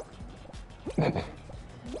 pause. I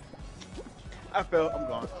fell. I'm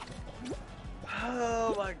gone.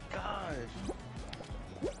 Oh my gosh.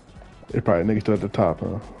 There's probably niggas still at the top,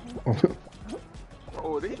 huh?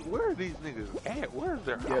 Oh, where are these niggas at? Where's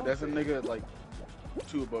their Yeah, house that's a at? nigga like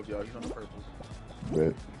 2 above y'all. He's on the purple.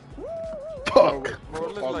 But Bro, fuck. bro,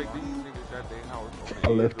 it looks like these niggas got their house on I the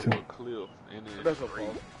left edge of him. a cliff and then That's a straight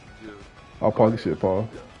fault. just I'll pause this shit, Paul.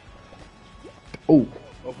 Oh,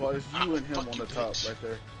 Oh, Paul, it's you and him on the top right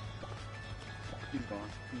there. He's gone.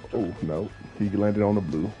 He's oh no. He landed on the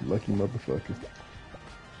blue. Lucky motherfucker.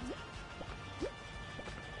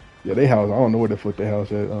 Yeah, they house. I don't know where the fuck they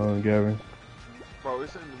house at, Gavin. Bro,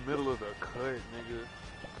 it's in the middle of the cut, nigga.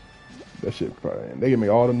 That shit probably. They can make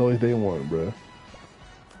all the noise they want, bruh.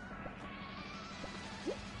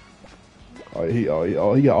 He got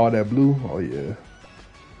all that blue. Oh yeah.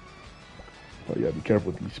 Oh yeah, be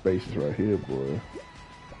careful with these spaces right here, boy.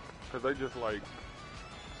 Cause they just like,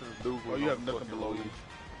 since dude was Oh, you on have the nothing fucking below road, you.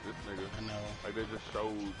 this nigga, I know. like they just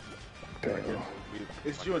showed. Damn.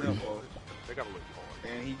 It's you and him, Paul. They gotta look hard.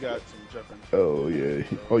 And he got some jumping. Oh yeah.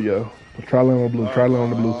 Oh yeah. Try land on the blue. Try land on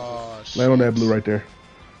the blue. Oh, Land on that shit. blue right there.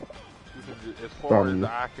 You can just, as far Probably. as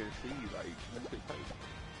the eye can see, like, that's it.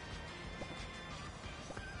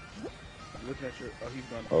 Looking at your. Oh, he's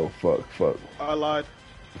gone. Oh fuck. I lied.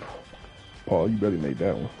 Paul, you barely made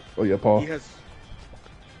that one. Oh yeah, Paul. He has.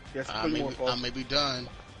 Yes, I three may, more, Paul. I may be done.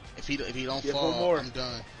 If he don't Yes, fall, one more. I'm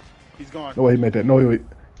done. He's gone. No way he made that. No way.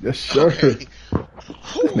 Yes, sir. Okay.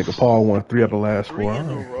 This nigga Paul won 3 out of the last 3 4. in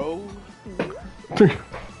a Alright. row.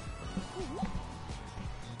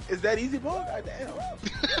 Is that easy, Paul? God damn.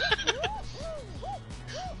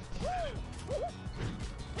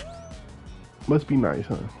 Must be nice,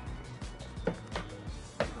 huh?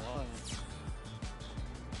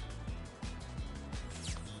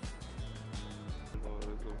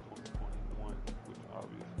 Which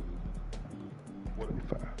obviously, what,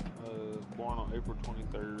 25. born on April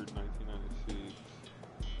 23rd, 1996.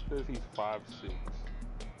 Says he's 5'6".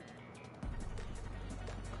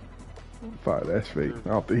 5, that's fake. I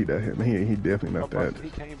don't think he that him. He definitely not that. He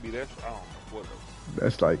can't be that strong. Whatever.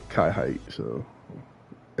 That's like Kai height, so.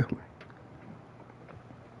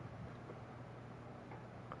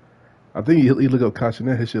 I think he look up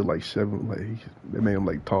Kachinet, his shit like 7, like they made him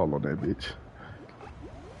like tall on that bitch.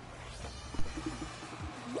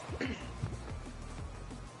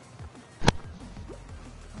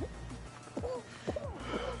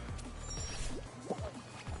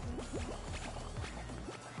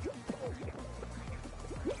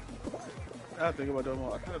 I think about doing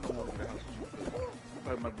more. I kind of don't want to go to the house.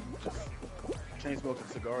 Probably might just chain smoking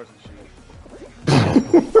cigars and shit.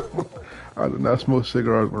 I do not smoke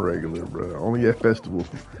cigars on regular, bro. Only at festivals.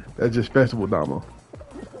 That's just festival damo.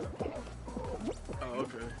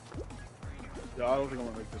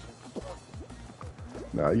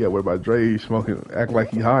 Nah, you gotta worry about Dre smoking, acting like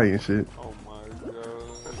he high and shit. Oh my god.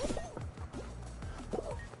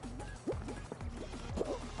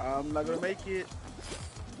 I'm not gonna make it.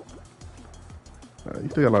 You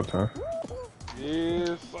still got a lot of time.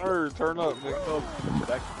 Yes, sir. Turn up, nigga. So,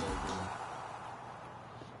 back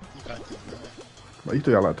You got this, bro. But you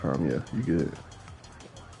still got a lot of time, yeah. You good.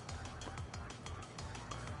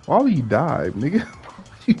 Why would you die, nigga?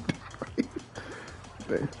 You died.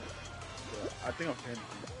 Dang. I think I'm panicking.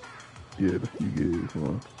 Yeah, you good. Come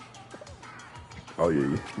on. Oh, yeah,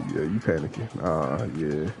 you panicking.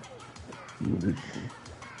 Yeah.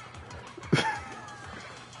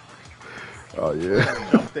 Oh,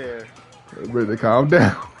 yeah. Jump there. Ready to calm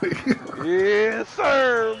down. Yes,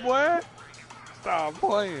 sir, boy. Stop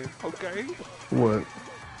playing, okay? What?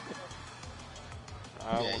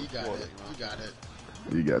 Yeah, you got it. You got it.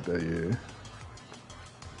 You got that, yeah.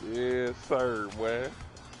 Yes, sir, boy.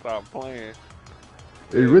 Stop playing.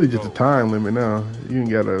 It's really just a time limit now. You ain't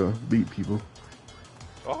gotta beat people.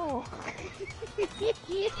 Oh.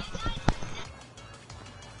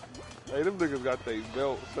 Hey, them niggas got they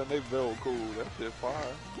belts, and they belt cool. That shit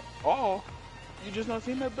fire. Oh. You just not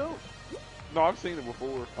seen that belt? No, I've seen it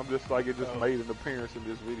before. I'm just like, it just made an appearance in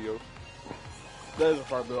this video. That is a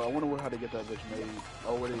fire belt. I wonder how they get that bitch made.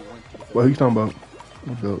 Or where they went to. What you talking about?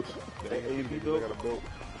 What belts? They got a belt.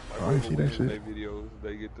 I ain't see that shit. They videos,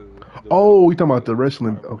 they get the Oh, you talking about the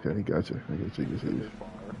wrestling? Okay, gotcha. I get you.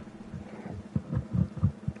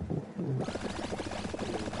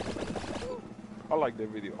 I like that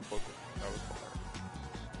video. I fuck with it. That was fire.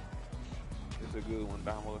 It's a good one,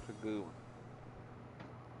 Damo. It's a good one.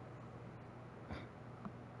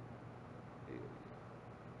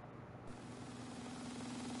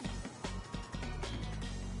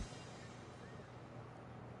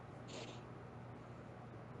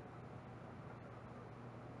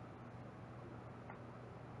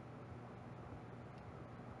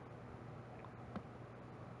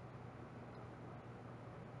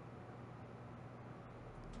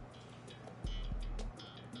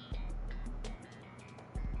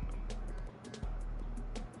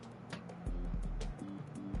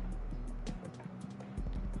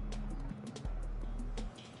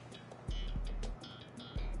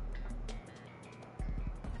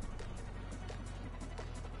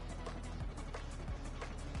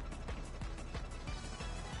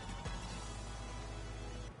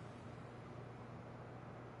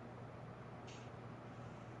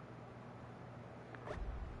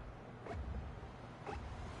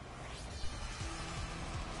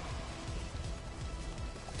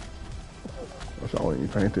 I wasn't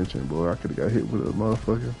even paying attention, boy. I could have got hit with a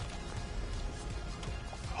motherfucker.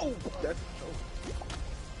 Oh, that's a joke.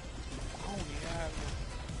 Oh, yeah.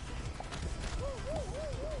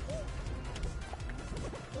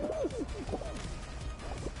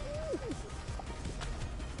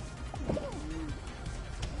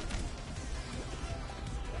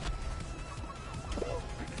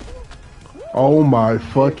 Oh my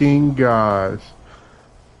fucking gosh.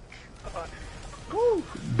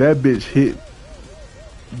 That bitch hit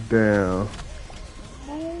down.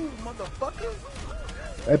 Move, motherfucker.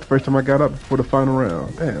 That's the first time I got up before the final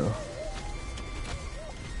round. Damn.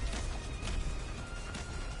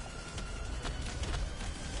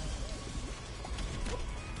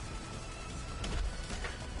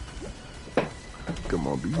 Come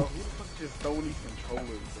on, B. Oh, who the fuck just throwing these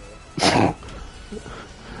controllers, bro?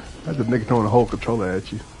 That's a nigga throwing a whole controller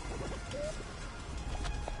at you.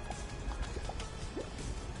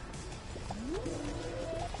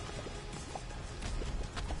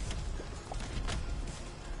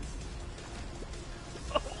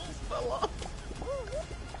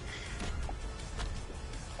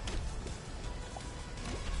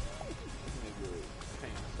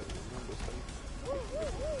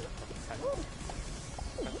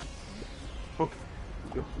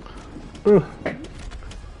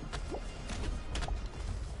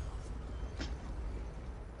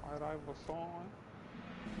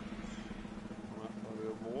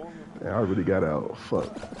 Yeah, I really got out. Fuck.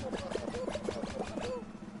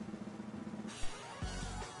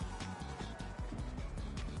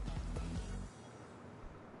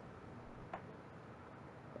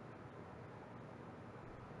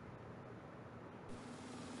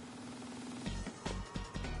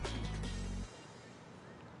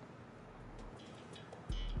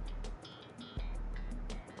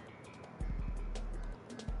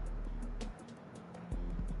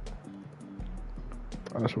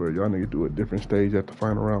 I swear, y'all niggas do a different stage at the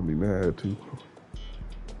final round. Be mad too.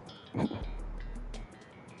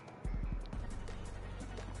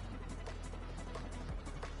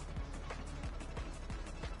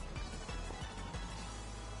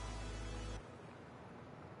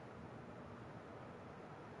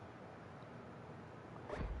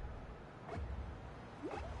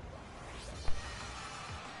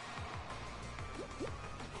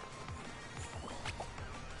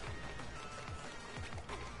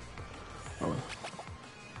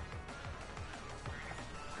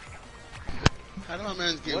 How did my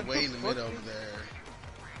man get What way the in the fuck middle is- over there?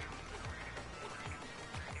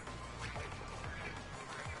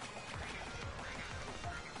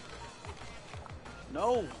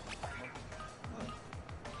 No.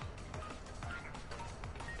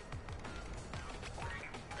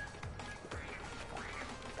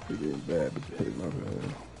 He getting bad, but hit my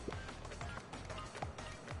bad.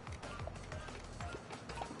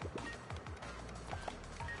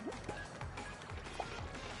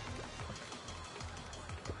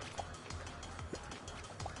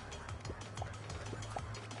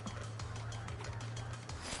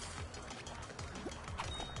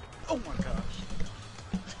 Oh my gosh.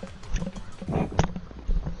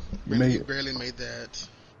 You made You it. barely made that.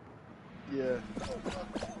 Yeah.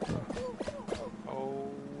 Oh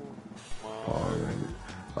my.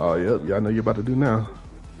 Oh, yep. Y'all know you're about to do now.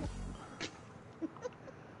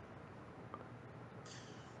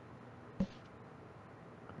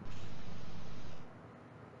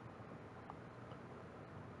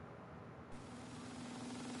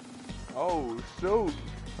 Oh shoot.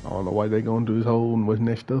 I don't know why they gonna do this whole and what's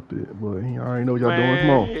next up it, but I already know what y'all doing. Come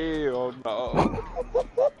Man, on. hell no.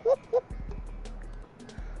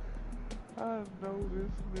 I know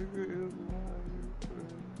this nigga is lying.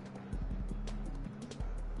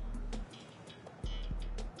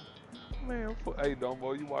 Man, hey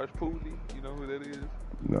Dumbo, you watch Pootie? You know who that is?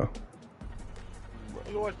 No.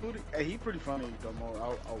 You watch Booty? Hey, he pretty funny, Domo.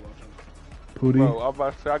 I'll watch him. Pootie? Bro, I'm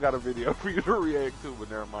about to say I got a video for you to react to, but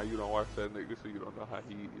never mind. You don't watch that nigga, so you don't know how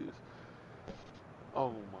he is.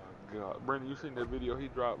 Oh my god, Brandon, you seen that video he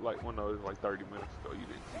dropped like well no, it was like 30 minutes ago. You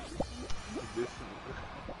didn't see it. This nigga.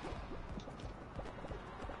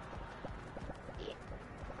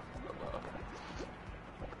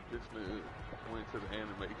 This nigga went to the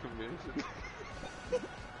anime convention.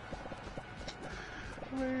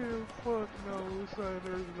 Man, fuck no, son,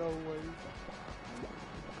 there's no way.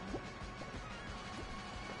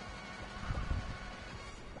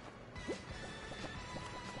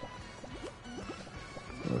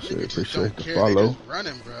 Oh, shit, Niggas just appreciate don't the care. follow. They just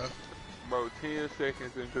running, bro. Bro, 10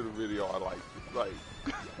 seconds into the video, I liked it. Like,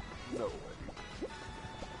 no way.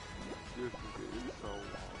 This nigga is so long.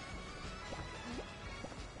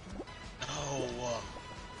 Oh,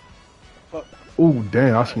 Fuck. Ooh,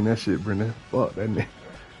 damn, I seen that shit, Brendan. Fuck that nigga.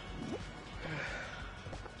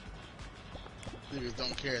 niggas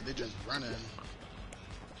don't care. They just running.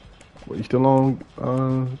 What, you still on,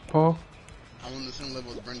 Paul? I'm on the same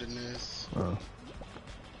level as Brendan is.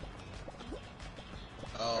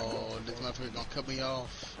 Oh, this motherfucker gonna cut me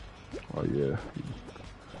off. Oh, yeah.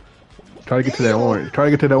 Try to get to that orange. Try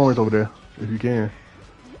to get to that orange over there, if you can.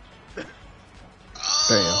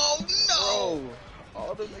 Oh, no! Bro,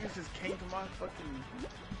 all those niggas just came to my fucking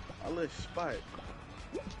little spot.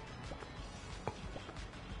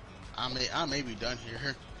 I may be done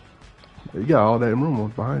here. You got all that room on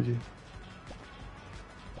behind you.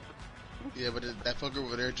 Yeah, but that fucker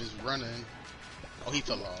over there just running. Oh, he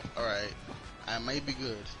fell off. Alright. I may be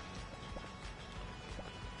good.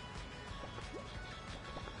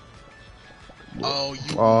 Oh, you.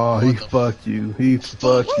 Oh, he what the fucked you. He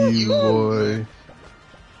fucked you, you, boy.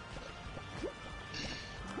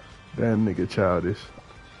 man. That nigga childish.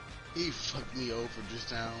 He fucked me over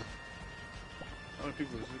just now. How many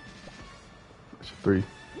people is it? It's 3.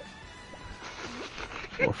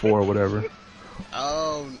 Or 4 or whatever.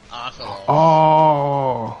 Oh, I fell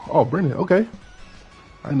off. Oh, Brendan, okay.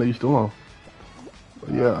 I didn't know you still on. But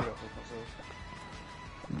yeah.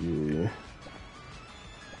 Yeah.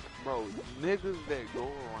 Bro, niggas that go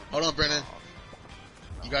on. Hold on, Brendan.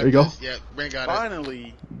 You got There you go. this? Yeah, Brendan got it.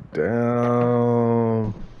 Finally.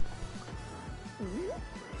 Damn.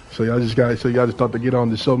 So y'all just thought to get on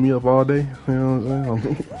to show me up all day? You know what I'm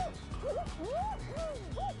saying?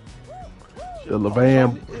 The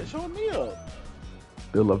Levan, It showed me up.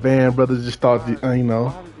 the Levan brothers just thought, you know.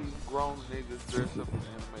 Why do these grown niggas dress up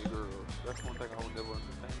as anime girls? That's one thing I would never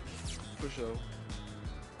understand. For sure.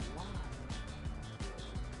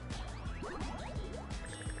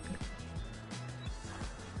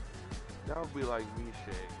 That would be like me,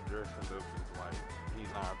 Shaq, dressing up as like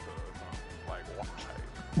Hinata or something. Like, why?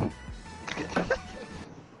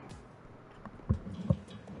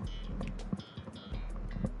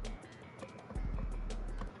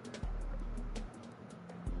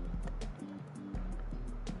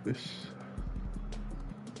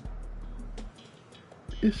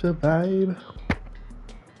 It's a vibe.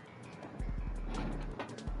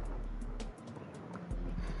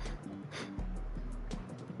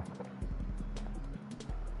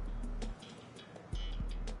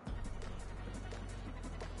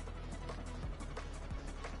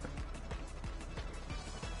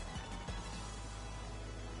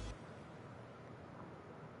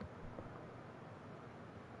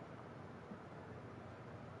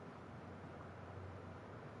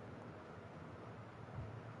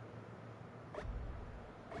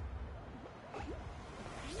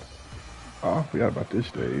 Oh, I forgot about this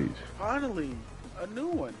stage. Finally, a new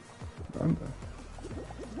one. I know.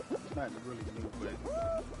 It's not really new,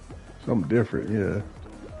 but Something different, yeah.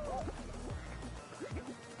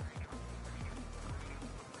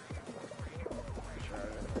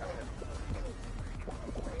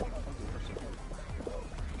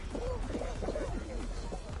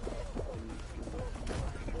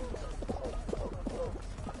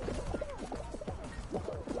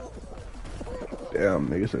 Damn,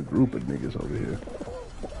 nigga, it's a group of niggas over here.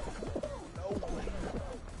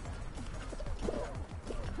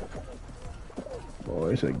 Boy,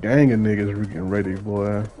 it's a gang of niggas getting ready,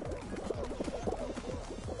 boy.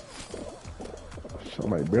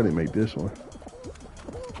 Somebody barely made this one.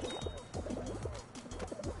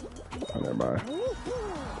 Oh, never mind.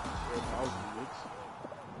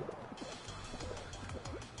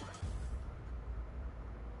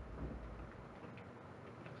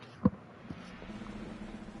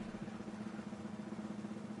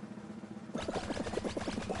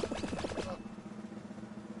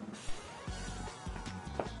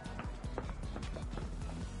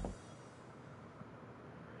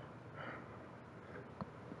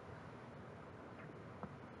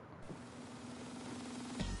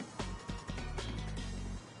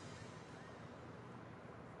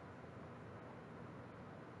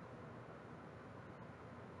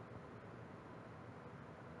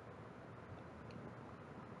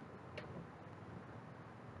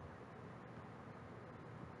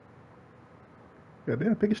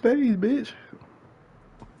 Goddamn, pick a stage, bitch.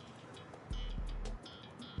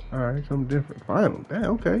 Alright, something different. Final.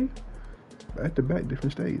 Damn, okay. Back to back,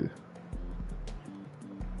 different stages.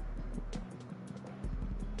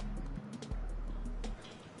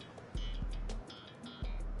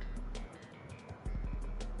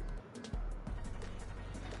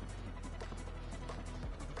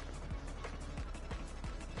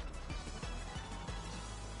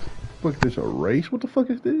 Fuck, this a race? What the fuck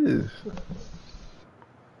is this?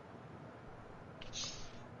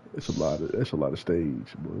 It's a lot of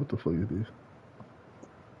stage, boy. What the fuck is this?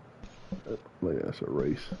 Like, that's a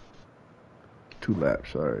race. 2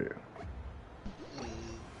 laps, alright.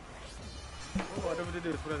 Oh, I never did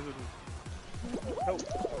this. What did I do?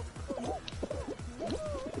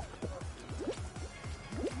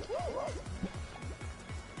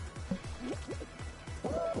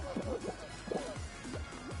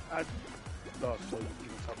 I lost, so you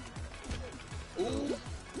can talk. Ooh.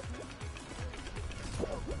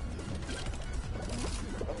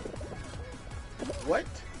 What?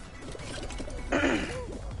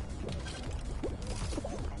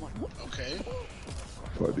 Okay.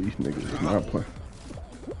 Fuck, these niggas is not playing.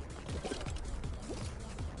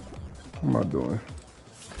 What am I doing?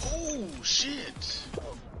 Oh shit.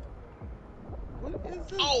 What is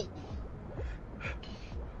this? Oh.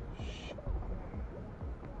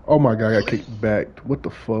 Oh my god, I got Really? kicked back. What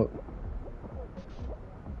the fuck?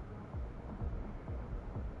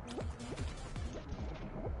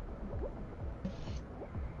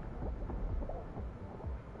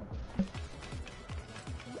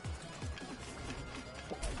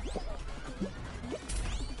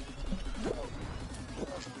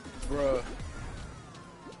 Bruh.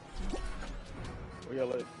 Where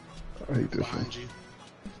y'all at? I hate this one. Behind you.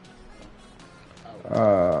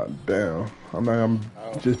 Damn.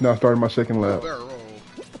 I'm just now starting my second lap. Better roll.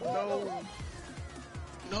 No.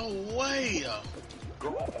 No way.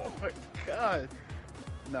 Oh my god.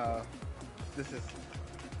 Nah. This is.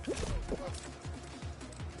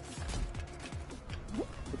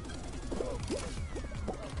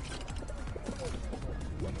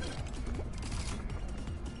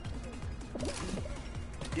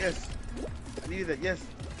 Yes. I needed that. Yes.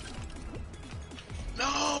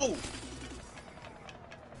 No.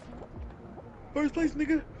 First place,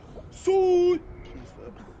 nigga. Soul.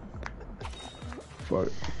 Fuck.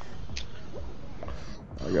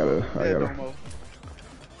 I gotta. Domo.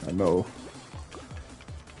 I know.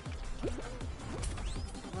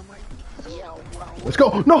 Let's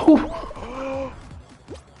go. No.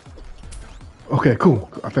 Okay, cool.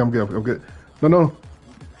 I think I'm good. I'm good. No.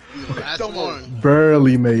 Last Domo. one.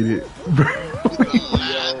 Barely made it.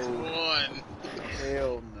 Last one.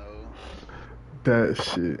 Hell no. That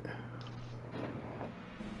shit.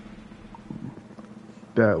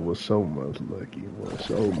 That was so much lucky. Was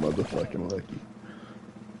so motherfucking lucky.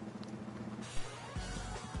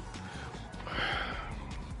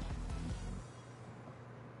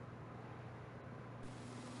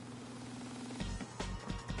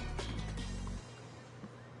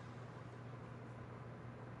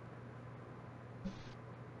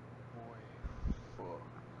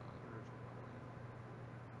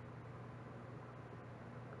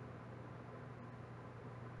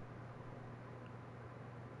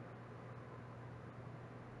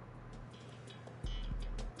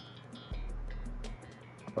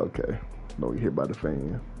 Okay. No, we hit by the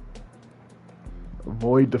fan.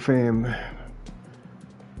 Avoid the fan.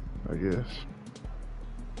 I guess.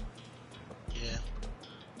 Yeah.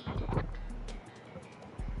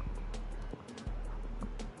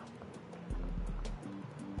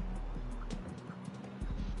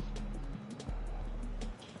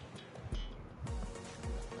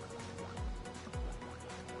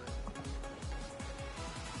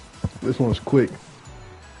 This one's quick.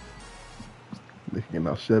 They can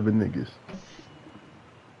out 7 niggas.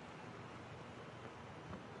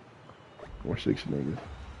 Or 6 niggas.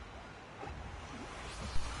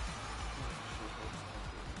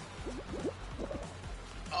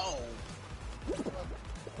 Oh.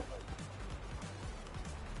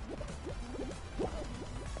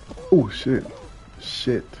 Oh shit.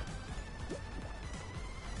 Shit.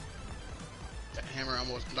 That hammer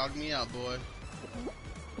almost knocked me out, boy.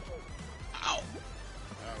 Ow.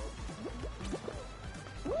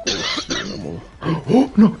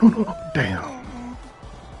 Oh no. Damn.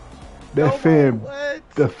 That fan What?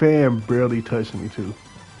 the fan barely touched me too.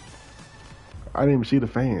 I didn't even see the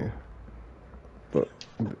fan. But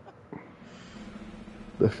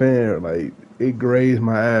the fan, like, it grazed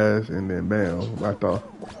my ass and then bam, I thought.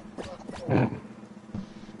 Damn,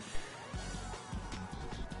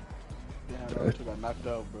 I got knocked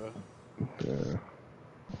out, bro. Yeah.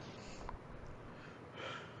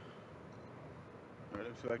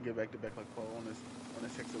 Alright, so I can get back to back like Paul on this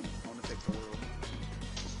Texas world.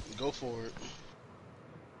 Go for it.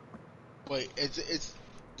 Wait, it's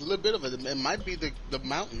a little bit of it. It might be the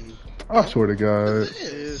mountain. I swear to God. It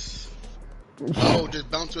is. Oh,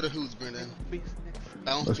 just bounce to the hoops, Brendan.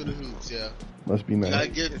 Bounce to the hoops, yeah. Must be You nice. gotta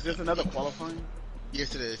get. Is this another qualifying?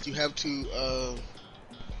 Yes, it is. You have to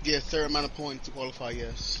get a certain amount of points to qualify.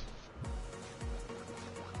 Yes.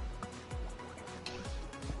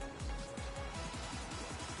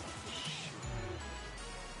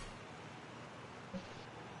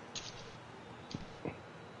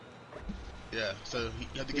 Yeah. So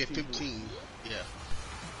you have to get 15. Yeah.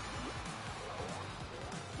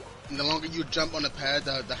 And the longer you jump on the pad,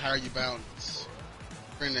 the higher you bounce.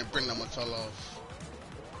 Bring them one fall off.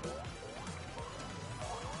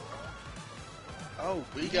 Oh,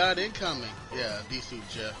 We got incoming. Yeah, these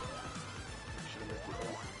suits, yeah.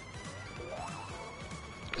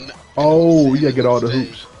 And Oh, the you gotta get all the stay.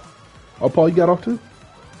 hoops. Oh, Paul, you got off too?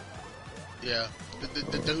 Yeah,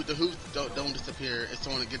 the hoops don't disappear. It's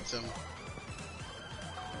someone that gets them.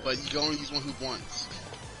 But you can only use one hoop once.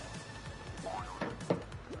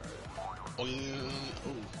 Oh, yeah.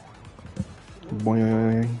 Ooh.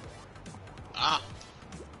 Boing. Ah.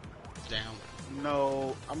 Damn.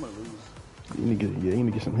 no, I'm gonna lose. You need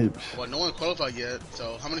to get some hoops. Well, no one qualified yet.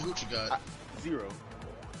 So how many hoops you got? 0.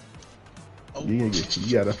 Oh, You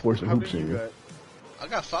gotta force some How hoops many in you you. got? I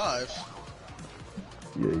got 5.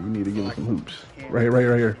 Yeah, you need to give me some hoops. Can't, Right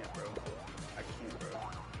here. I can't,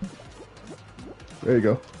 bro. There you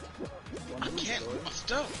go. I can't. I'm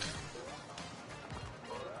stuck.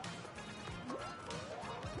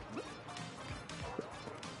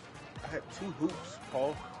 I had 2 hoops,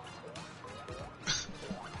 Paul.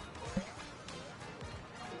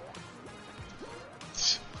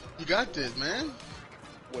 You got this, man.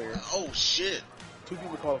 Where? Oh shit. 2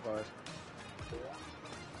 people qualified.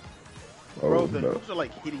 Oh, Bro, the no. hoops are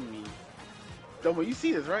like hitting me. Domo, you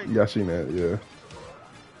see this, right? Yeah, I seen that, yeah.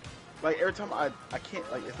 Like every time I can't,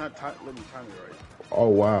 like it's not letting me time it right. Oh,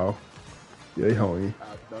 wow. Yeah, they homie.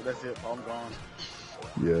 No, that's it. Paul, I'm gone.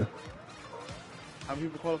 Yeah. How many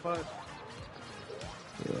people qualified?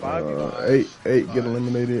 5 people. 8 get 5.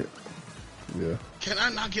 eliminated. Yeah. Can I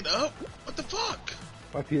not get up? What the fuck?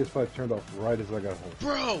 My PS5 turned off right as I got home.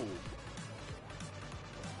 Bro.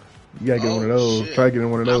 You gotta get one of those. Shit. Try getting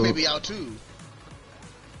one of I those. may be out too.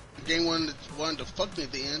 The game wanted to fuck me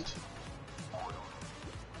at the end.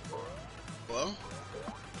 Well,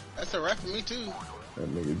 that's a wrap for me too. That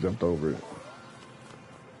nigga jumped over it.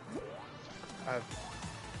 I have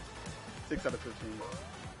 6 out of 15.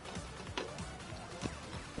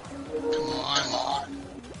 Come on.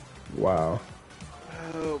 Wow.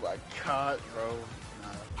 Oh my god, bro.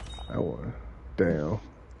 Nah. That one. Damn.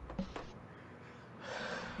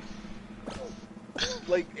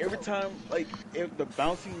 Like every time, like if the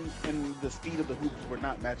bouncing and the speed of the hoops were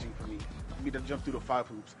not matching for me to jump through the 5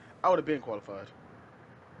 hoops, I would have been qualified.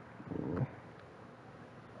 Yeah,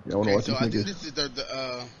 I wanna Okay, watch so these I think niggas. this is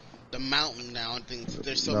the mountain now. I think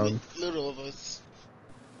there's so Mountain. little of us.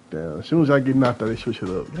 Damn. As soon as I get knocked out, they switch it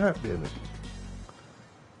up. God damn it.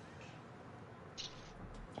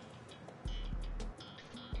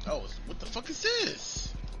 Oh, what the fuck is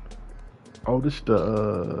this? Oh, this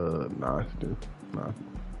the nah, dude. Nah.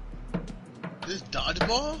 this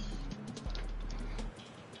dodgeball?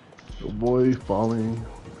 The boy falling.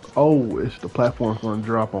 Oh, it's the platform's gonna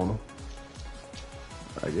drop on him.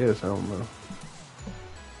 I guess, I don't know.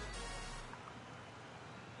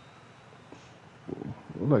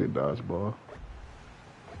 Looks like a dodgeball.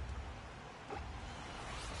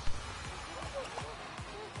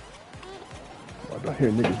 I don't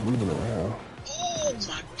hear niggas moving around. Oh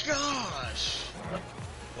my gosh!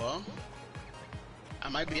 Well, I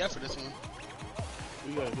might be up for this one. What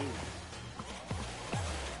you gotta do?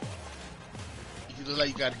 You look like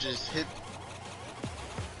you gotta just hit.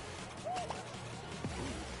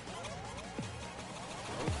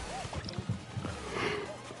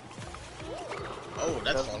 Oh,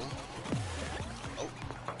 that's falling. Oh.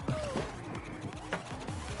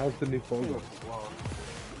 How's the new phone look?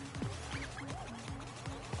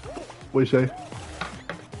 What you say?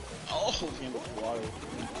 Oh.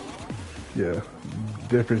 Yeah,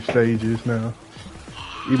 different stages now.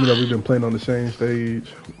 Even though we've been playing on the same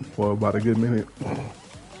stage for about a good minute.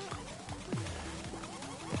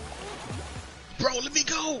 Bro, let me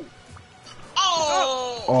go!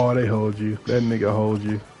 Oh! Oh, they hold you. That nigga hold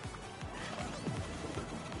you.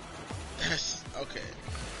 That's okay.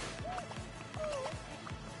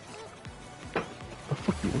 The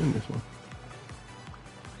fuck you win this one?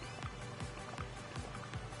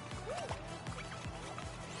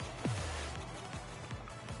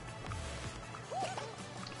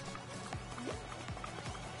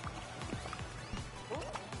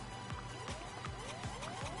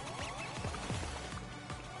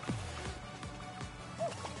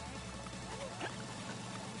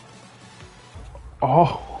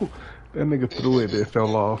 Oh, that nigga threw it that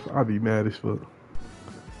fell off. I'd be mad as fuck.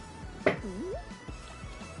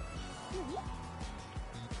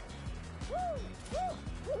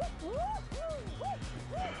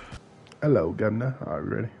 Hello, Governor. All right,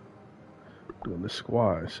 ready? Doing the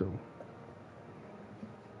squad, so.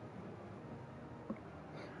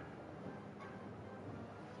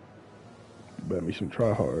 Bet me some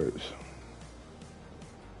tryhards.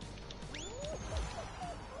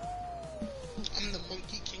 I'm the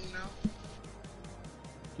Monkey King now.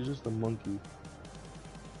 You're just a monkey.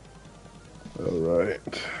 All right.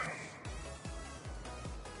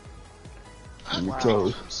 Let me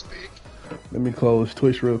close. Let me close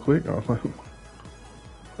Twitch real quick. All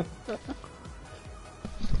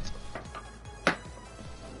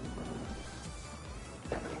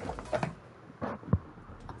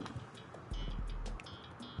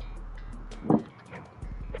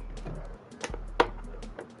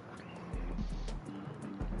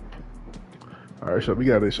right, so we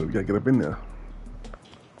got it. So we gotta get up in there.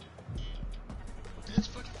 There's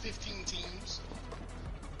fucking 15 teams.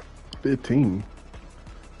 15.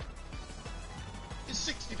 It's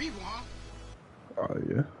 60 people, huh? Oh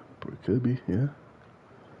yeah, it could be. Yeah.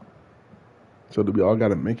 So do we all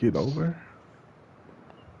gotta make it over?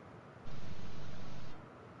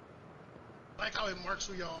 I like how it marks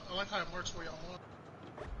where y'all. I like how it marks where y'all are.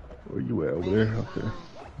 Where you at? Over there? Okay.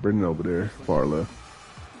 Brendan over there, far left.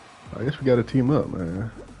 I guess we gotta team up, man.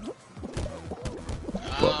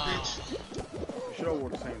 Bitch. You should all wear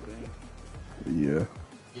the same thing. Yeah.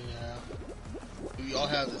 Yeah. We all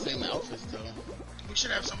have the same outfits, though. We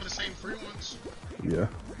should have some of the same free ones. Yeah.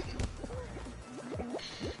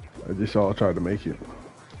 I just all tried to make it.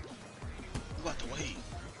 We about to wait.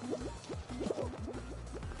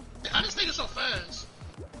 How this nigga so fast?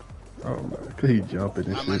 Oh man, could he jumping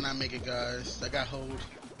and I shit? might not make it, guys. I got hold.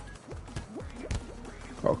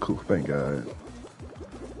 Oh, cool. Thank God.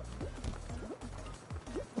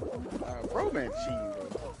 Bro, man, cheating,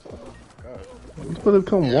 bro. God. He's supposed to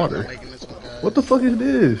become Yeah, I'm water. not making this one, guys. What the fuck is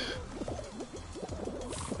this?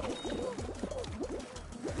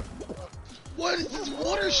 What is this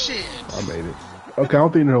water shit? I made it. Okay, I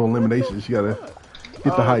don't think there are eliminations. You gotta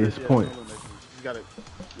get the highest yeah, point. You got it.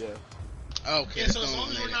 Yeah. Okay, so as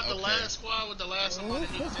long as we're not the last squad with the last amount of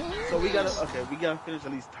niggas in there. So we gotta finish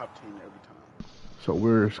at least top 10 every time. So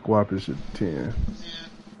we're squad position 10. Yeah.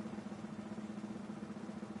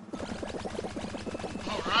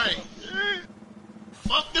 Alright.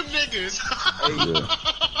 Fuck them niggas. Yeah.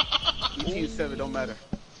 EQ 7 don't matter.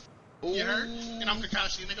 You heard? And I'm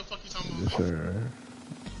Kakashi, nigga. Fuck you talking Yes, about? sir.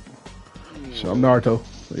 So I'm Naruto.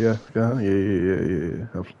 Yeah. Yeah.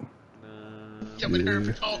 Yeah, but never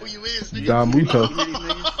recall who you is, nigga. Damuto. You hear these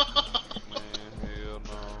niggas? Man, hell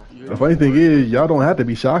no. The funny thing is, y'all don't have to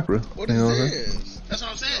be Sakura. What You know is what I'm saying? this? That's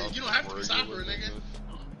what I'm saying. You don't have to be Sakura, nigga.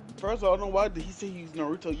 First of all, I don't know why did he say he's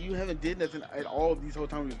Naruto. You haven't did nothing at all these whole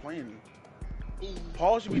time we've been playing. Ooh.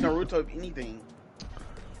 Paul should be Naruto if anything.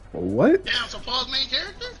 What? Damn, so Paul's main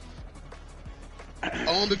character?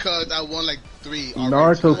 Only because I won like 3 Naruto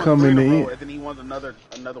already. He won coming 3 in a in. row, and then he won another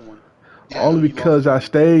one. Yeah, Only he because I lost.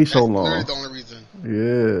 stayed so That's long. literally the only reason.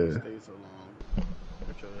 Yeah, Stayed so long.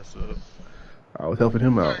 Get your ass up. I was helping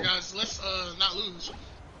him out. Alright, guys, let's not lose.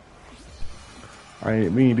 We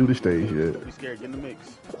ain't do the stage yet. Don't be scared. Get in the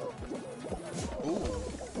mix. Ooh.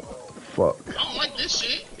 Fuck. I don't like this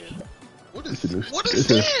shit. What It's is a new. what is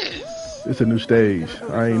this? It's a new stage.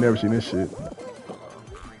 I ain't never seen this shit.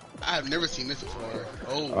 I've never seen this before.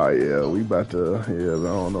 Oh. Oh yeah, we about to. Yeah, but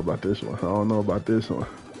I don't know about this one. I don't know about this one.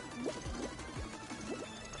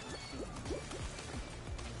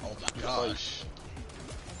 Oh my gosh.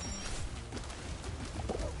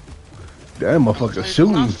 That motherfucker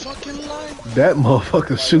shooting. My fucking life. That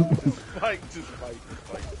motherfucker shooting. Fight, just fight.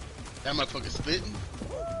 That motherfucker spitting.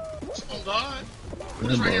 Oh God.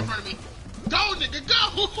 Who's right here in front of me? Go, nigga,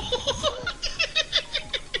 go!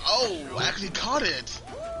 Oh, I actually caught it.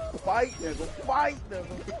 Fight, nigga. Fight,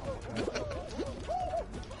 nigga.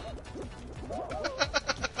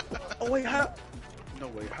 Oh wait, how? No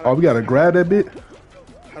wait. How Oh, we gotta grab that bit.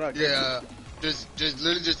 How do I get Yeah. Just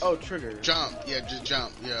literally just Oh, trigger. jump. Yeah, just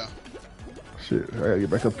jump. Yeah. Shit, I gotta get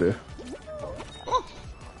back up there. Woo.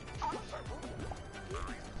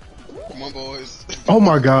 Come on, boys. Oh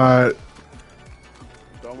my god.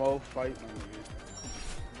 Domo, fight,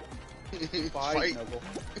 nigga. Fight, nigga.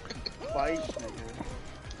 Fight, nigga.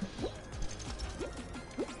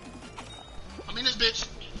 I'm in this bitch.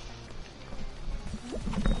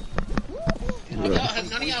 Yeah. Have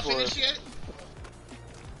none of y'all finished yet?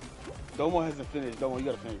 Domo hasn't finished. Domo, you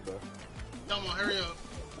gotta finish, bro. Domo, hurry up.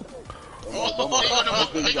 Domo, There you go, Domo.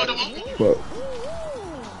 There you go, Domo.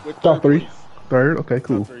 Fuck. With Top three. place. Third. Okay,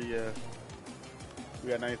 cool. Top 3, yeah. We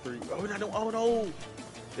got 93. Oh no!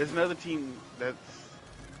 There's another team they're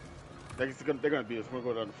gonna beat us. We're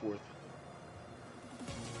gonna go down to 4th.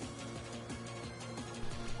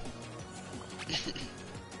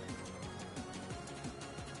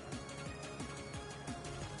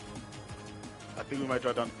 I think we might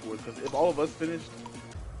drop down to 4th because if all of us finished,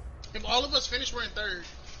 If all of us finish, we're in 3rd.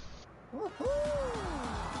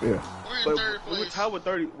 Yeah. We're in but 3rd we're place. tied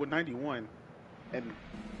with 91, and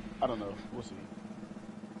I don't know. We'll see.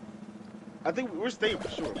 I think we're staying for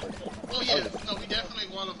sure. But Oh yeah, no, we definitely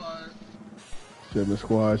qualified. 7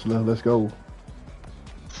 squads left. Let's go.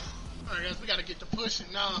 Alright guys, we gotta get to pushing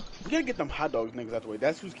now. we gotta get them hot dogs niggas out the way.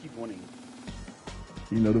 That's who's keep winning.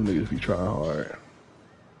 You know them niggas be trying hard.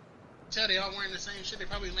 Tell they all wearing the same shit, they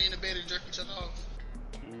probably lay in the bed and jerk each other off.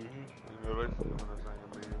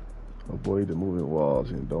 Avoid the moving walls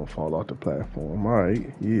and don't fall off the platform.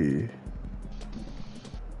 Alright, yeah.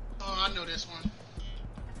 Oh, I know this one.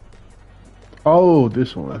 Oh,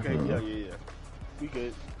 this one. Okay, yeah. We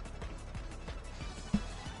good.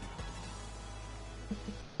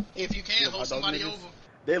 If you can, Yeah, hold hot dog somebody niggas. over.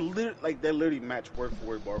 They literally match word for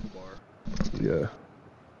word, bar for bar. Yeah.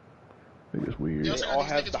 Niggas weird. Yeah. They Those all are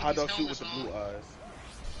these have niggas the hot with dog these suit with the helmets blue eyes.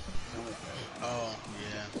 Oh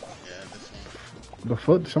yeah, this one. The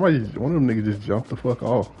fuck? Somebody, one of them niggas just jumped the fuck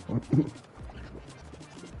off.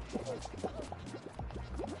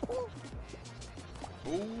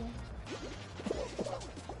 Ooh.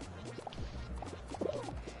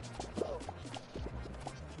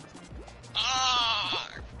 Ah!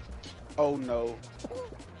 Oh no.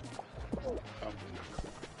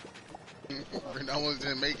 I almost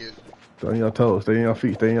didn't make it. Stay on your toes. Stay on your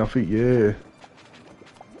feet. Stay on your feet. Yeah.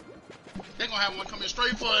 They gonna have one coming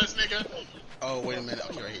straight for us, nigga. Oh wait a minute.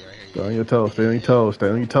 Okay, right here. Stay on your toes. Stay on your toes. Stay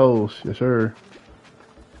on your toes. Yes, sir.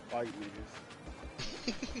 Fight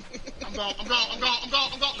niggas. I'm gone.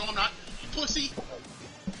 No, I'm not. Pussy.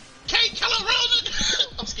 Can't kill a real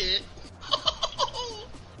nigga. I'm scared.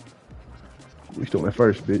 We still in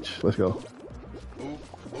first, bitch. Let's go.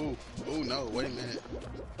 Ooh, no, wait a minute.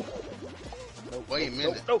 Wait a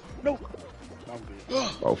minute. No. I'm good.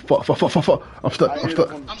 Oh, fuck. I'm stuck. I'm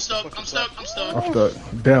stuck. I'm stuck.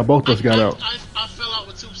 Damn, both of us got out. I fell out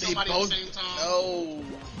with somebody at the same time. No.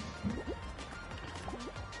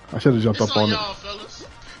 I should have jumped It's up on on it. y'all, fellas.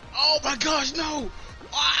 Oh my gosh, no.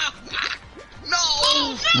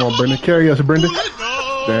 No. Come on, Brendan. Carry us, Brendan.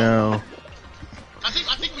 No. Down. I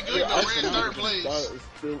think we good though. We're in 3rd place.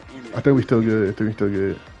 I think we still good.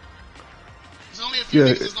 It's only a few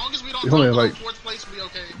Yeah, niggas. As long as we don't it's only drop like- 4th place, we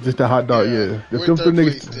okay. Just that hot dog, yeah. We're If in them 3rd niggas,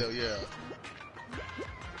 place still, yeah.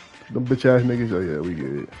 them bitch ass niggas, oh yeah, we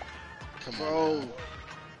good. Come on. Bro. Man.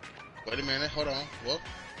 Wait a minute. Hold on. Whoop.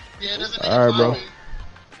 Yeah, there's a nigga Alright, bro. following.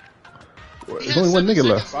 There's has only one 7 nigga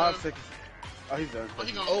left. seconds 5 seconds. Oh, he's done. Oh,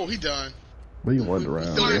 he gone. Oh, he done. But you wanted around.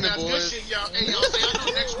 Sorry, Alright, man, guys, good boys. shit, y'all. Hey, y'all say I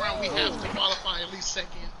know next round we have to qualify at least 2nd.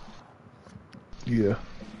 Yeah.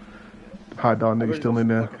 Hot dog niggas still in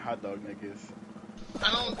there. Fucking hot dog niggas.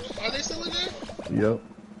 Are they still in there? Yep.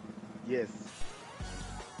 Yes.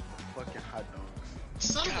 Fucking hot dogs.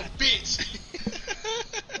 Son of a bitch.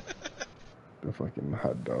 The fucking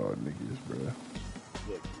hot dog niggas, bro.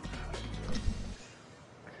 Look.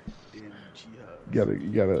 MG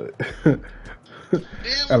You gotta. Damn,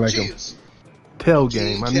 I like 'em. cheers. Tail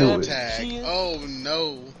game. I knew it. Tag. Oh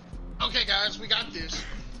no. Okay, guys, we got this.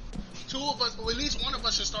 Two of us, or at least one of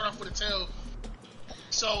us, should start off with a tail.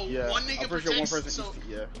 So Yeah, one nigga I'm pretty sure one protects. person.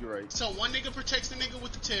 Yeah, you're right. So one nigga protects the nigga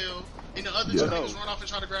with the tail, and the other Yeah. two niggas run off and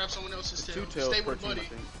try to grab someone else's It's tail. two tails Stay per with team, I buddy.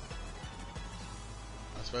 think.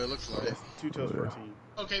 That's what it looks like. Yes, two tails per team.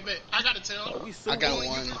 Okay, bet. I got a tail. We so I got Boolin,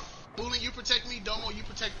 one. Boolin, you protect me. Domo, you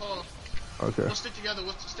protect Paul. Okay. We'll stick together.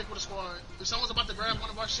 We'll stick with a squad. If someone's about to grab one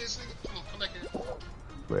of our shits, nigga, come back here.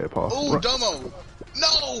 Red Paul. Oh, Domo.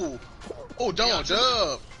 No. Oh, Domo, Yeah,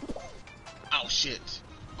 dub. Oh shit.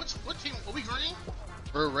 What team? Are we green?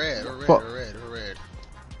 We're red. We're red. Fuck. We're red. We're red.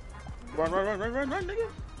 Run, nigga.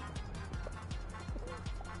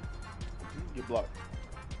 Get blocked.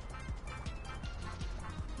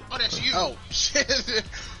 Oh, that's you. Oh shit.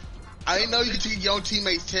 I didn't know you could take your own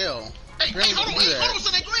teammate's tail. Hey, Green hold on, can wait, do that. hold on.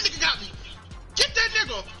 So that green nigga got me. Get that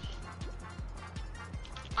nigga.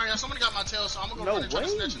 All right, somebody got my tail, so I'm gonna go No run and try to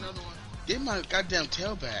way. snatch another one. Get my goddamn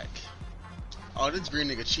tail back. Oh, this green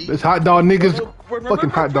nigga cheat. This hot dog niggas. Run, Fucking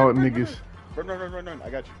hot dog run, niggas. Run. I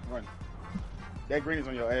got you. Run. That green is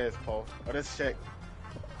on your ass, Paul. Oh, that's Shaq.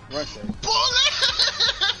 Run, Shaq.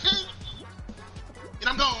 Bullet! And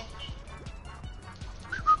I'm gone.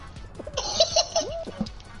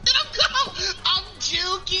 And I'm gone. I'm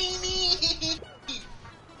joking.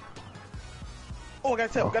 Oh, I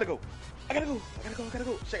gotta tell. Gotta go.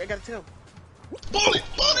 Shaq, I gotta tell. Bullet!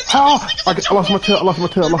 Ah! I lost my tail. I lost my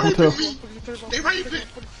tail. They raping.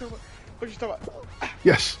 What you talking about?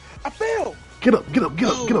 Yes. I fell. Get up,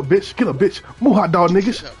 bitch. Move hot dog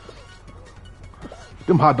niggas.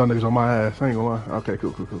 Them hot dog niggas on my ass. I ain't gonna lie. Okay,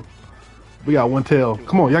 cool. We got one tail.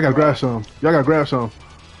 Come on, y'all gotta grab some.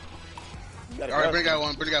 Alright, Brent got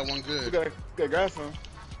one. Brent got one You good. gotta grab some.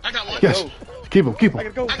 I got one. Yes. Keep him. I gotta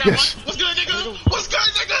go. I got Yes. one. What's good, nigga? What's good,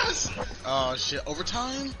 niggas? Oh shit.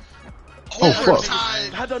 Overtime? Oh, fuck.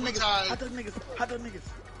 Tied. Hot dog We niggas. tied. Hot dog niggas.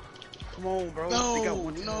 Come on, bro. They got No.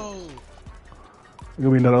 one tail. No. It's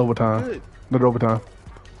gonna be another overtime. Good. Another overtime.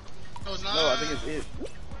 No, it's not. No, I think it's it.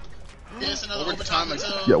 Yeah, it's another Overtime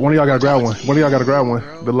overtime. again. Yeah, one of y'all gotta grab one. One of y'all gotta grab one.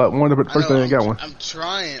 One of the I first know, thing ain't got one. I'm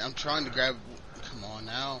trying to grab. Come on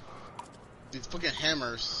now. These fucking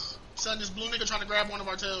hammers. Son, this blue nigga trying to grab one of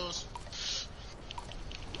our tails.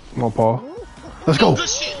 Come on, Paul. Let's go. Good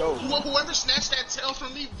shit. Whoever snatched that tail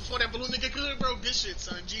from me before that blue nigga could, bro, good shit,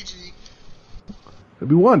 son. GG. It'll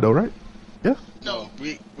be one though, right? Yeah. No.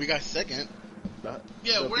 We got second. Yeah,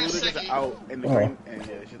 The we're blue in niggas second. are out and the Oh. green, and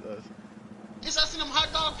yeah, it's just us. It's us and them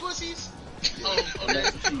hot dog pussies. Oh, okay.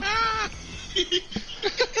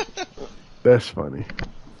 That's funny.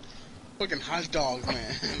 Fucking hot dogs,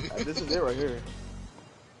 man. This is it right here.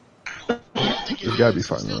 It's gotta be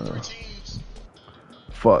fun, Still man. 3 teams.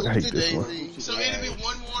 Fuck, I hate this one. So it'll be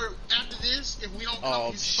one more after this. If we don't come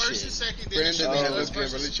Oh, first shit. and second, then Brandon it should has be a us good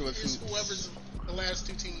versus relationship with is hoops. whoever's the last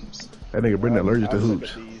 2 teams. That nigga Brendan allergic to I suck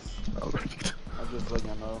hoops. at these. Allergic. I'm just letting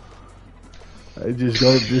y'all know. I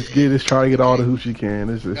just try to get all the hoops you can.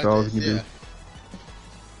 It's all you can do. Yeah.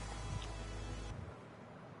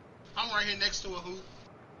 I'm right here next to a hoop.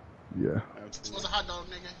 Yeah. This was a hot dog,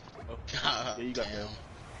 nigga. God Yeah, you got damn. that.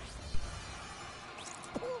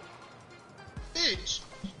 Bitch.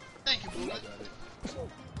 Thank you, Bullet.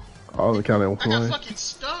 All the count at I got one. fucking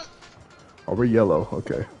stuck. Oh, we're yellow.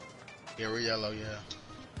 Okay. Yeah, we're yellow, yeah.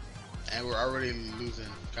 And we're already losing.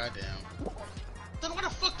 Goddamn. Then why the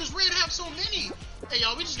fuck does red have so many? Hey,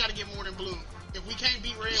 y'all, we just gotta get more than blue. If we can't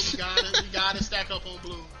beat red, we gotta stack up on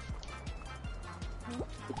blue.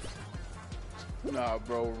 Nah,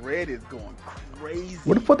 bro, red is going crazy.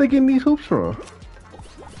 Where the fuck they getting these hoops from?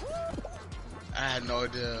 I had no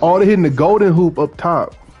idea. Oh, they hitting the golden hoop up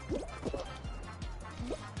top.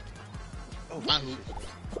 My hoop.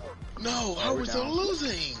 No, how we're we still down.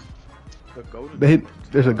 losing? The golden. They hit.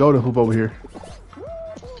 There's a golden hoop over here.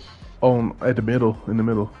 Oh, at the middle. In the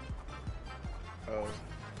middle. Oh,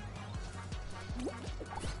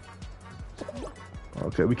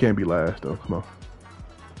 Okay, we can't be last though. Come on.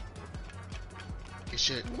 Good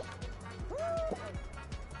shit.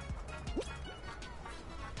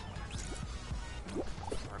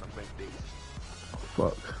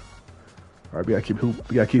 Fuck. All right, we gotta keep hooping.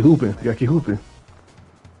 We gotta keep hooping.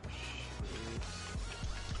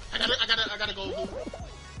 I gotta go hoop.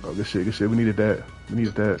 Oh, good shit. We needed that.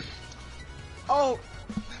 oh,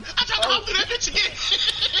 I dropped I'll do that bitch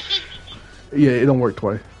again. Yeah, it don't work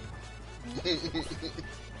twice.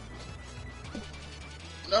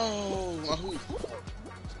 No, my hoop.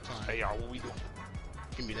 Hey y'all, what we doing?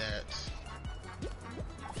 Give me that.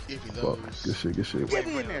 Give me Fuck. those. Good shit, good shit. Get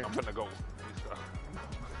in there. I'm finna go.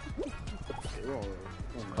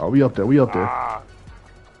 Oh, we up there, we up there. Ah,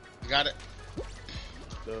 Got it.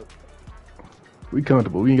 We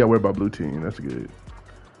comfortable. We ain't got to worry about blue team. That's good.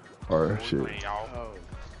 Alright, shit. man, y'all.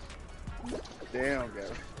 Oh. Damn,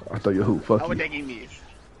 guys. I thought you hoop. Fuck How would you. that game is? Hey,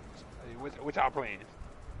 what y'all playing?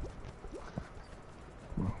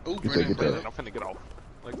 Ooh, Get that, Brennan, get that. Brennan. I'm finna get off.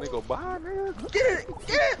 Like nigga, bye, nigga. Get it!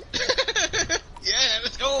 Get it! Yeah,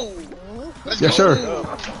 let's go. Let's Yes, go.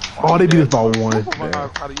 sir. Oh, they beat us by one. Oh my Man.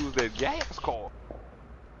 God, how to use that gas card.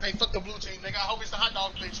 Hey, fuck the blue team, nigga. I hope it's the hot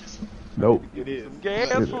dog bitches. Nope. It is.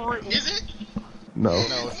 Gas Is it? for real. Is it? No. No,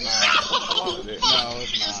 it's not. No, it's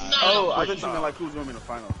not. Oh, I thought you meant like who's going to be in the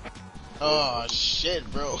final. Oh shit,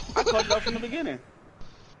 bro. I called it out from the beginning.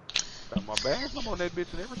 Got my bags. I'm on that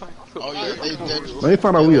bitch and everything. Oh yeah, they Let me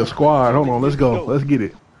find out we a squad. Hold on, let's go. Let's get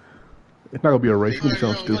it. It's not gonna be a race. It's gonna be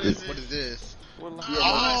something What is stupid. it? What is this?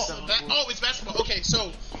 Oh, it's basketball. Okay, so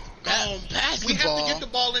we have Basketball. to get the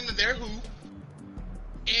ball into their hoop,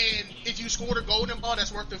 and if you scored a golden ball,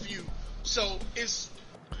 that's worth a few. So it's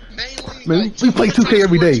mainly. Man, like, we play two niggas 2K try to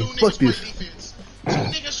every score, day. two Fuck niggas play this. defense. Two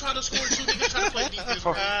niggas try to score, two niggas try to play defense.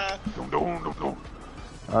 Bro.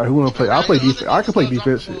 All right, who wanna play? I'll play defense. I can play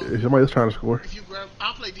defense if somebody else trying to score. If you grab,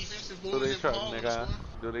 I'll play defense if Do Bulls they and truck, Paul want to nigga? score.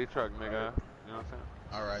 Do they truck, nigga? You know what I'm saying?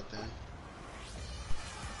 All right then.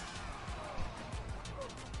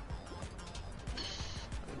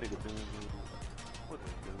 That nigga doing what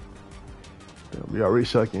Damn, we already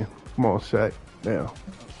sucking. Come on, Shaq. Damn. How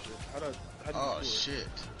do Oh you do it? shit.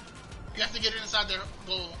 You have to get it inside their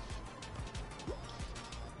goal.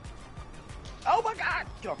 Oh my god!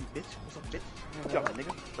 Get off me, bitch. What's up, bitch? Get off me, nigga.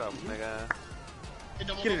 What's up, nigga? It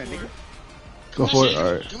don't Get in go there, for nigga. Go for it.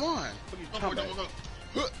 All right. Come on. What are you Go for talking it, about?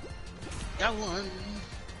 don't go. Got one.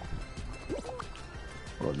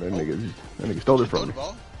 Oh, that nigga stole it Throw from the me.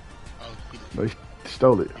 ball. Oh, he did. No, he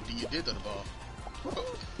stole it. You did throw the ball.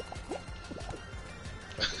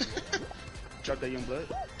 Drop that young blood.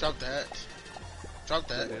 Drop that. Drop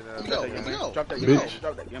that. Yeah, Let me Drop go. that Let young me man. go. Drop that young Bitch. man.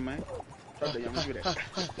 Drop that young man. Drop that young man. Give me that.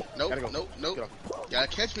 Nope, Gotta go. nope, nope. Get off. Gotta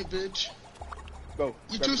catch me, bitch. Go.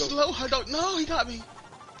 You Grab too it, go. slow. I don't know. He got me. Give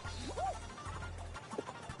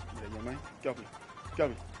me that young man. Get off me. Get off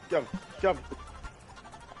me. Get off me. Get off me.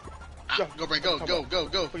 Ah, go, Brent. Go, go, go,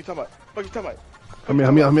 go. What you talking about? What you talking about? I'm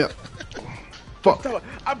here. Fuck. What you talking about?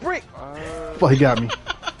 I break. Fuck, he got me.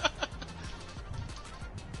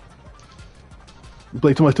 We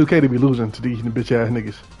play too much 2K to be losing to these bitch ass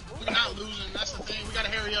niggas. We're not losing. That's the thing. We gotta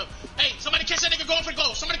hurry up. Hey, somebody catch that nigga going for the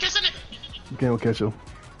goal. Somebody catch that nigga. You can't catch him.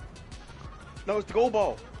 No, it's the goal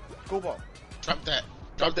ball. Goal ball. Drop that.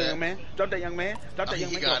 Drop that young man. Drop that young man. Drop that young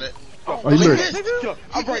He man. got it. Oh, you missed. Yo,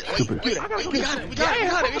 I'm right. Stupid. Wait, we got it. We got it. We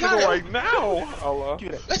got it. We got it. Right now. Allah.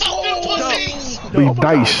 Give me that. Let's go, pussies. We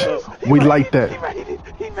dice. We like that.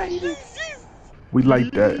 He made it. We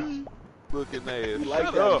like that. Looking ass. You like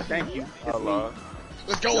Shut that? up. Thank you. It's me. Allah.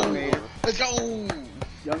 Let's go. Young man. Let's go.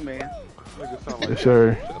 Young man. Nigga sound like Yes,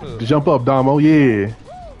 sir. Jump up, Damo. Yeah.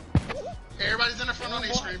 Everybody's in the front on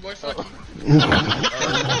their screen, boy. Fuck you.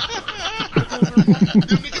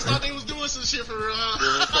 Them niggas thought they was doing some shit for real,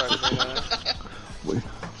 huh?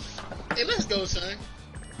 Hey, let's go, son.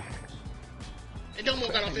 Hey, Domo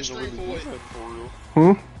got off his screen for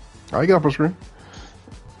it. I got up on screen.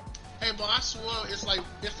 Hey, but I swear, it's like,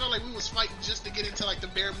 it felt like we was fighting just to get into, like, the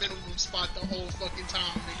bare minimum spot the whole fucking time,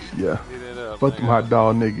 nigga. Yeah. Get it up, Fuck them nigga. hot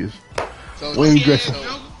dog niggas. So, We ain't Yeah, dressing. you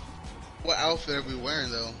know? what outfit are we wearing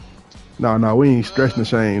though? No, we ain't dressing the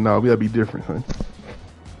same. No, we gotta be different, son.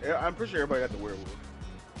 Yeah, I'm pretty sure everybody got the werewolf.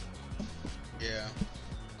 Yeah.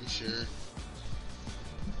 You sure?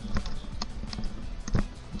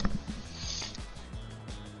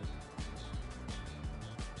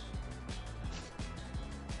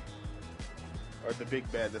 Or the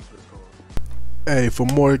big bad, that's what it's called. Hey, for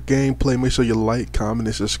more gameplay, make sure you like, comment,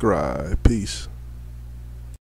 and subscribe. Peace.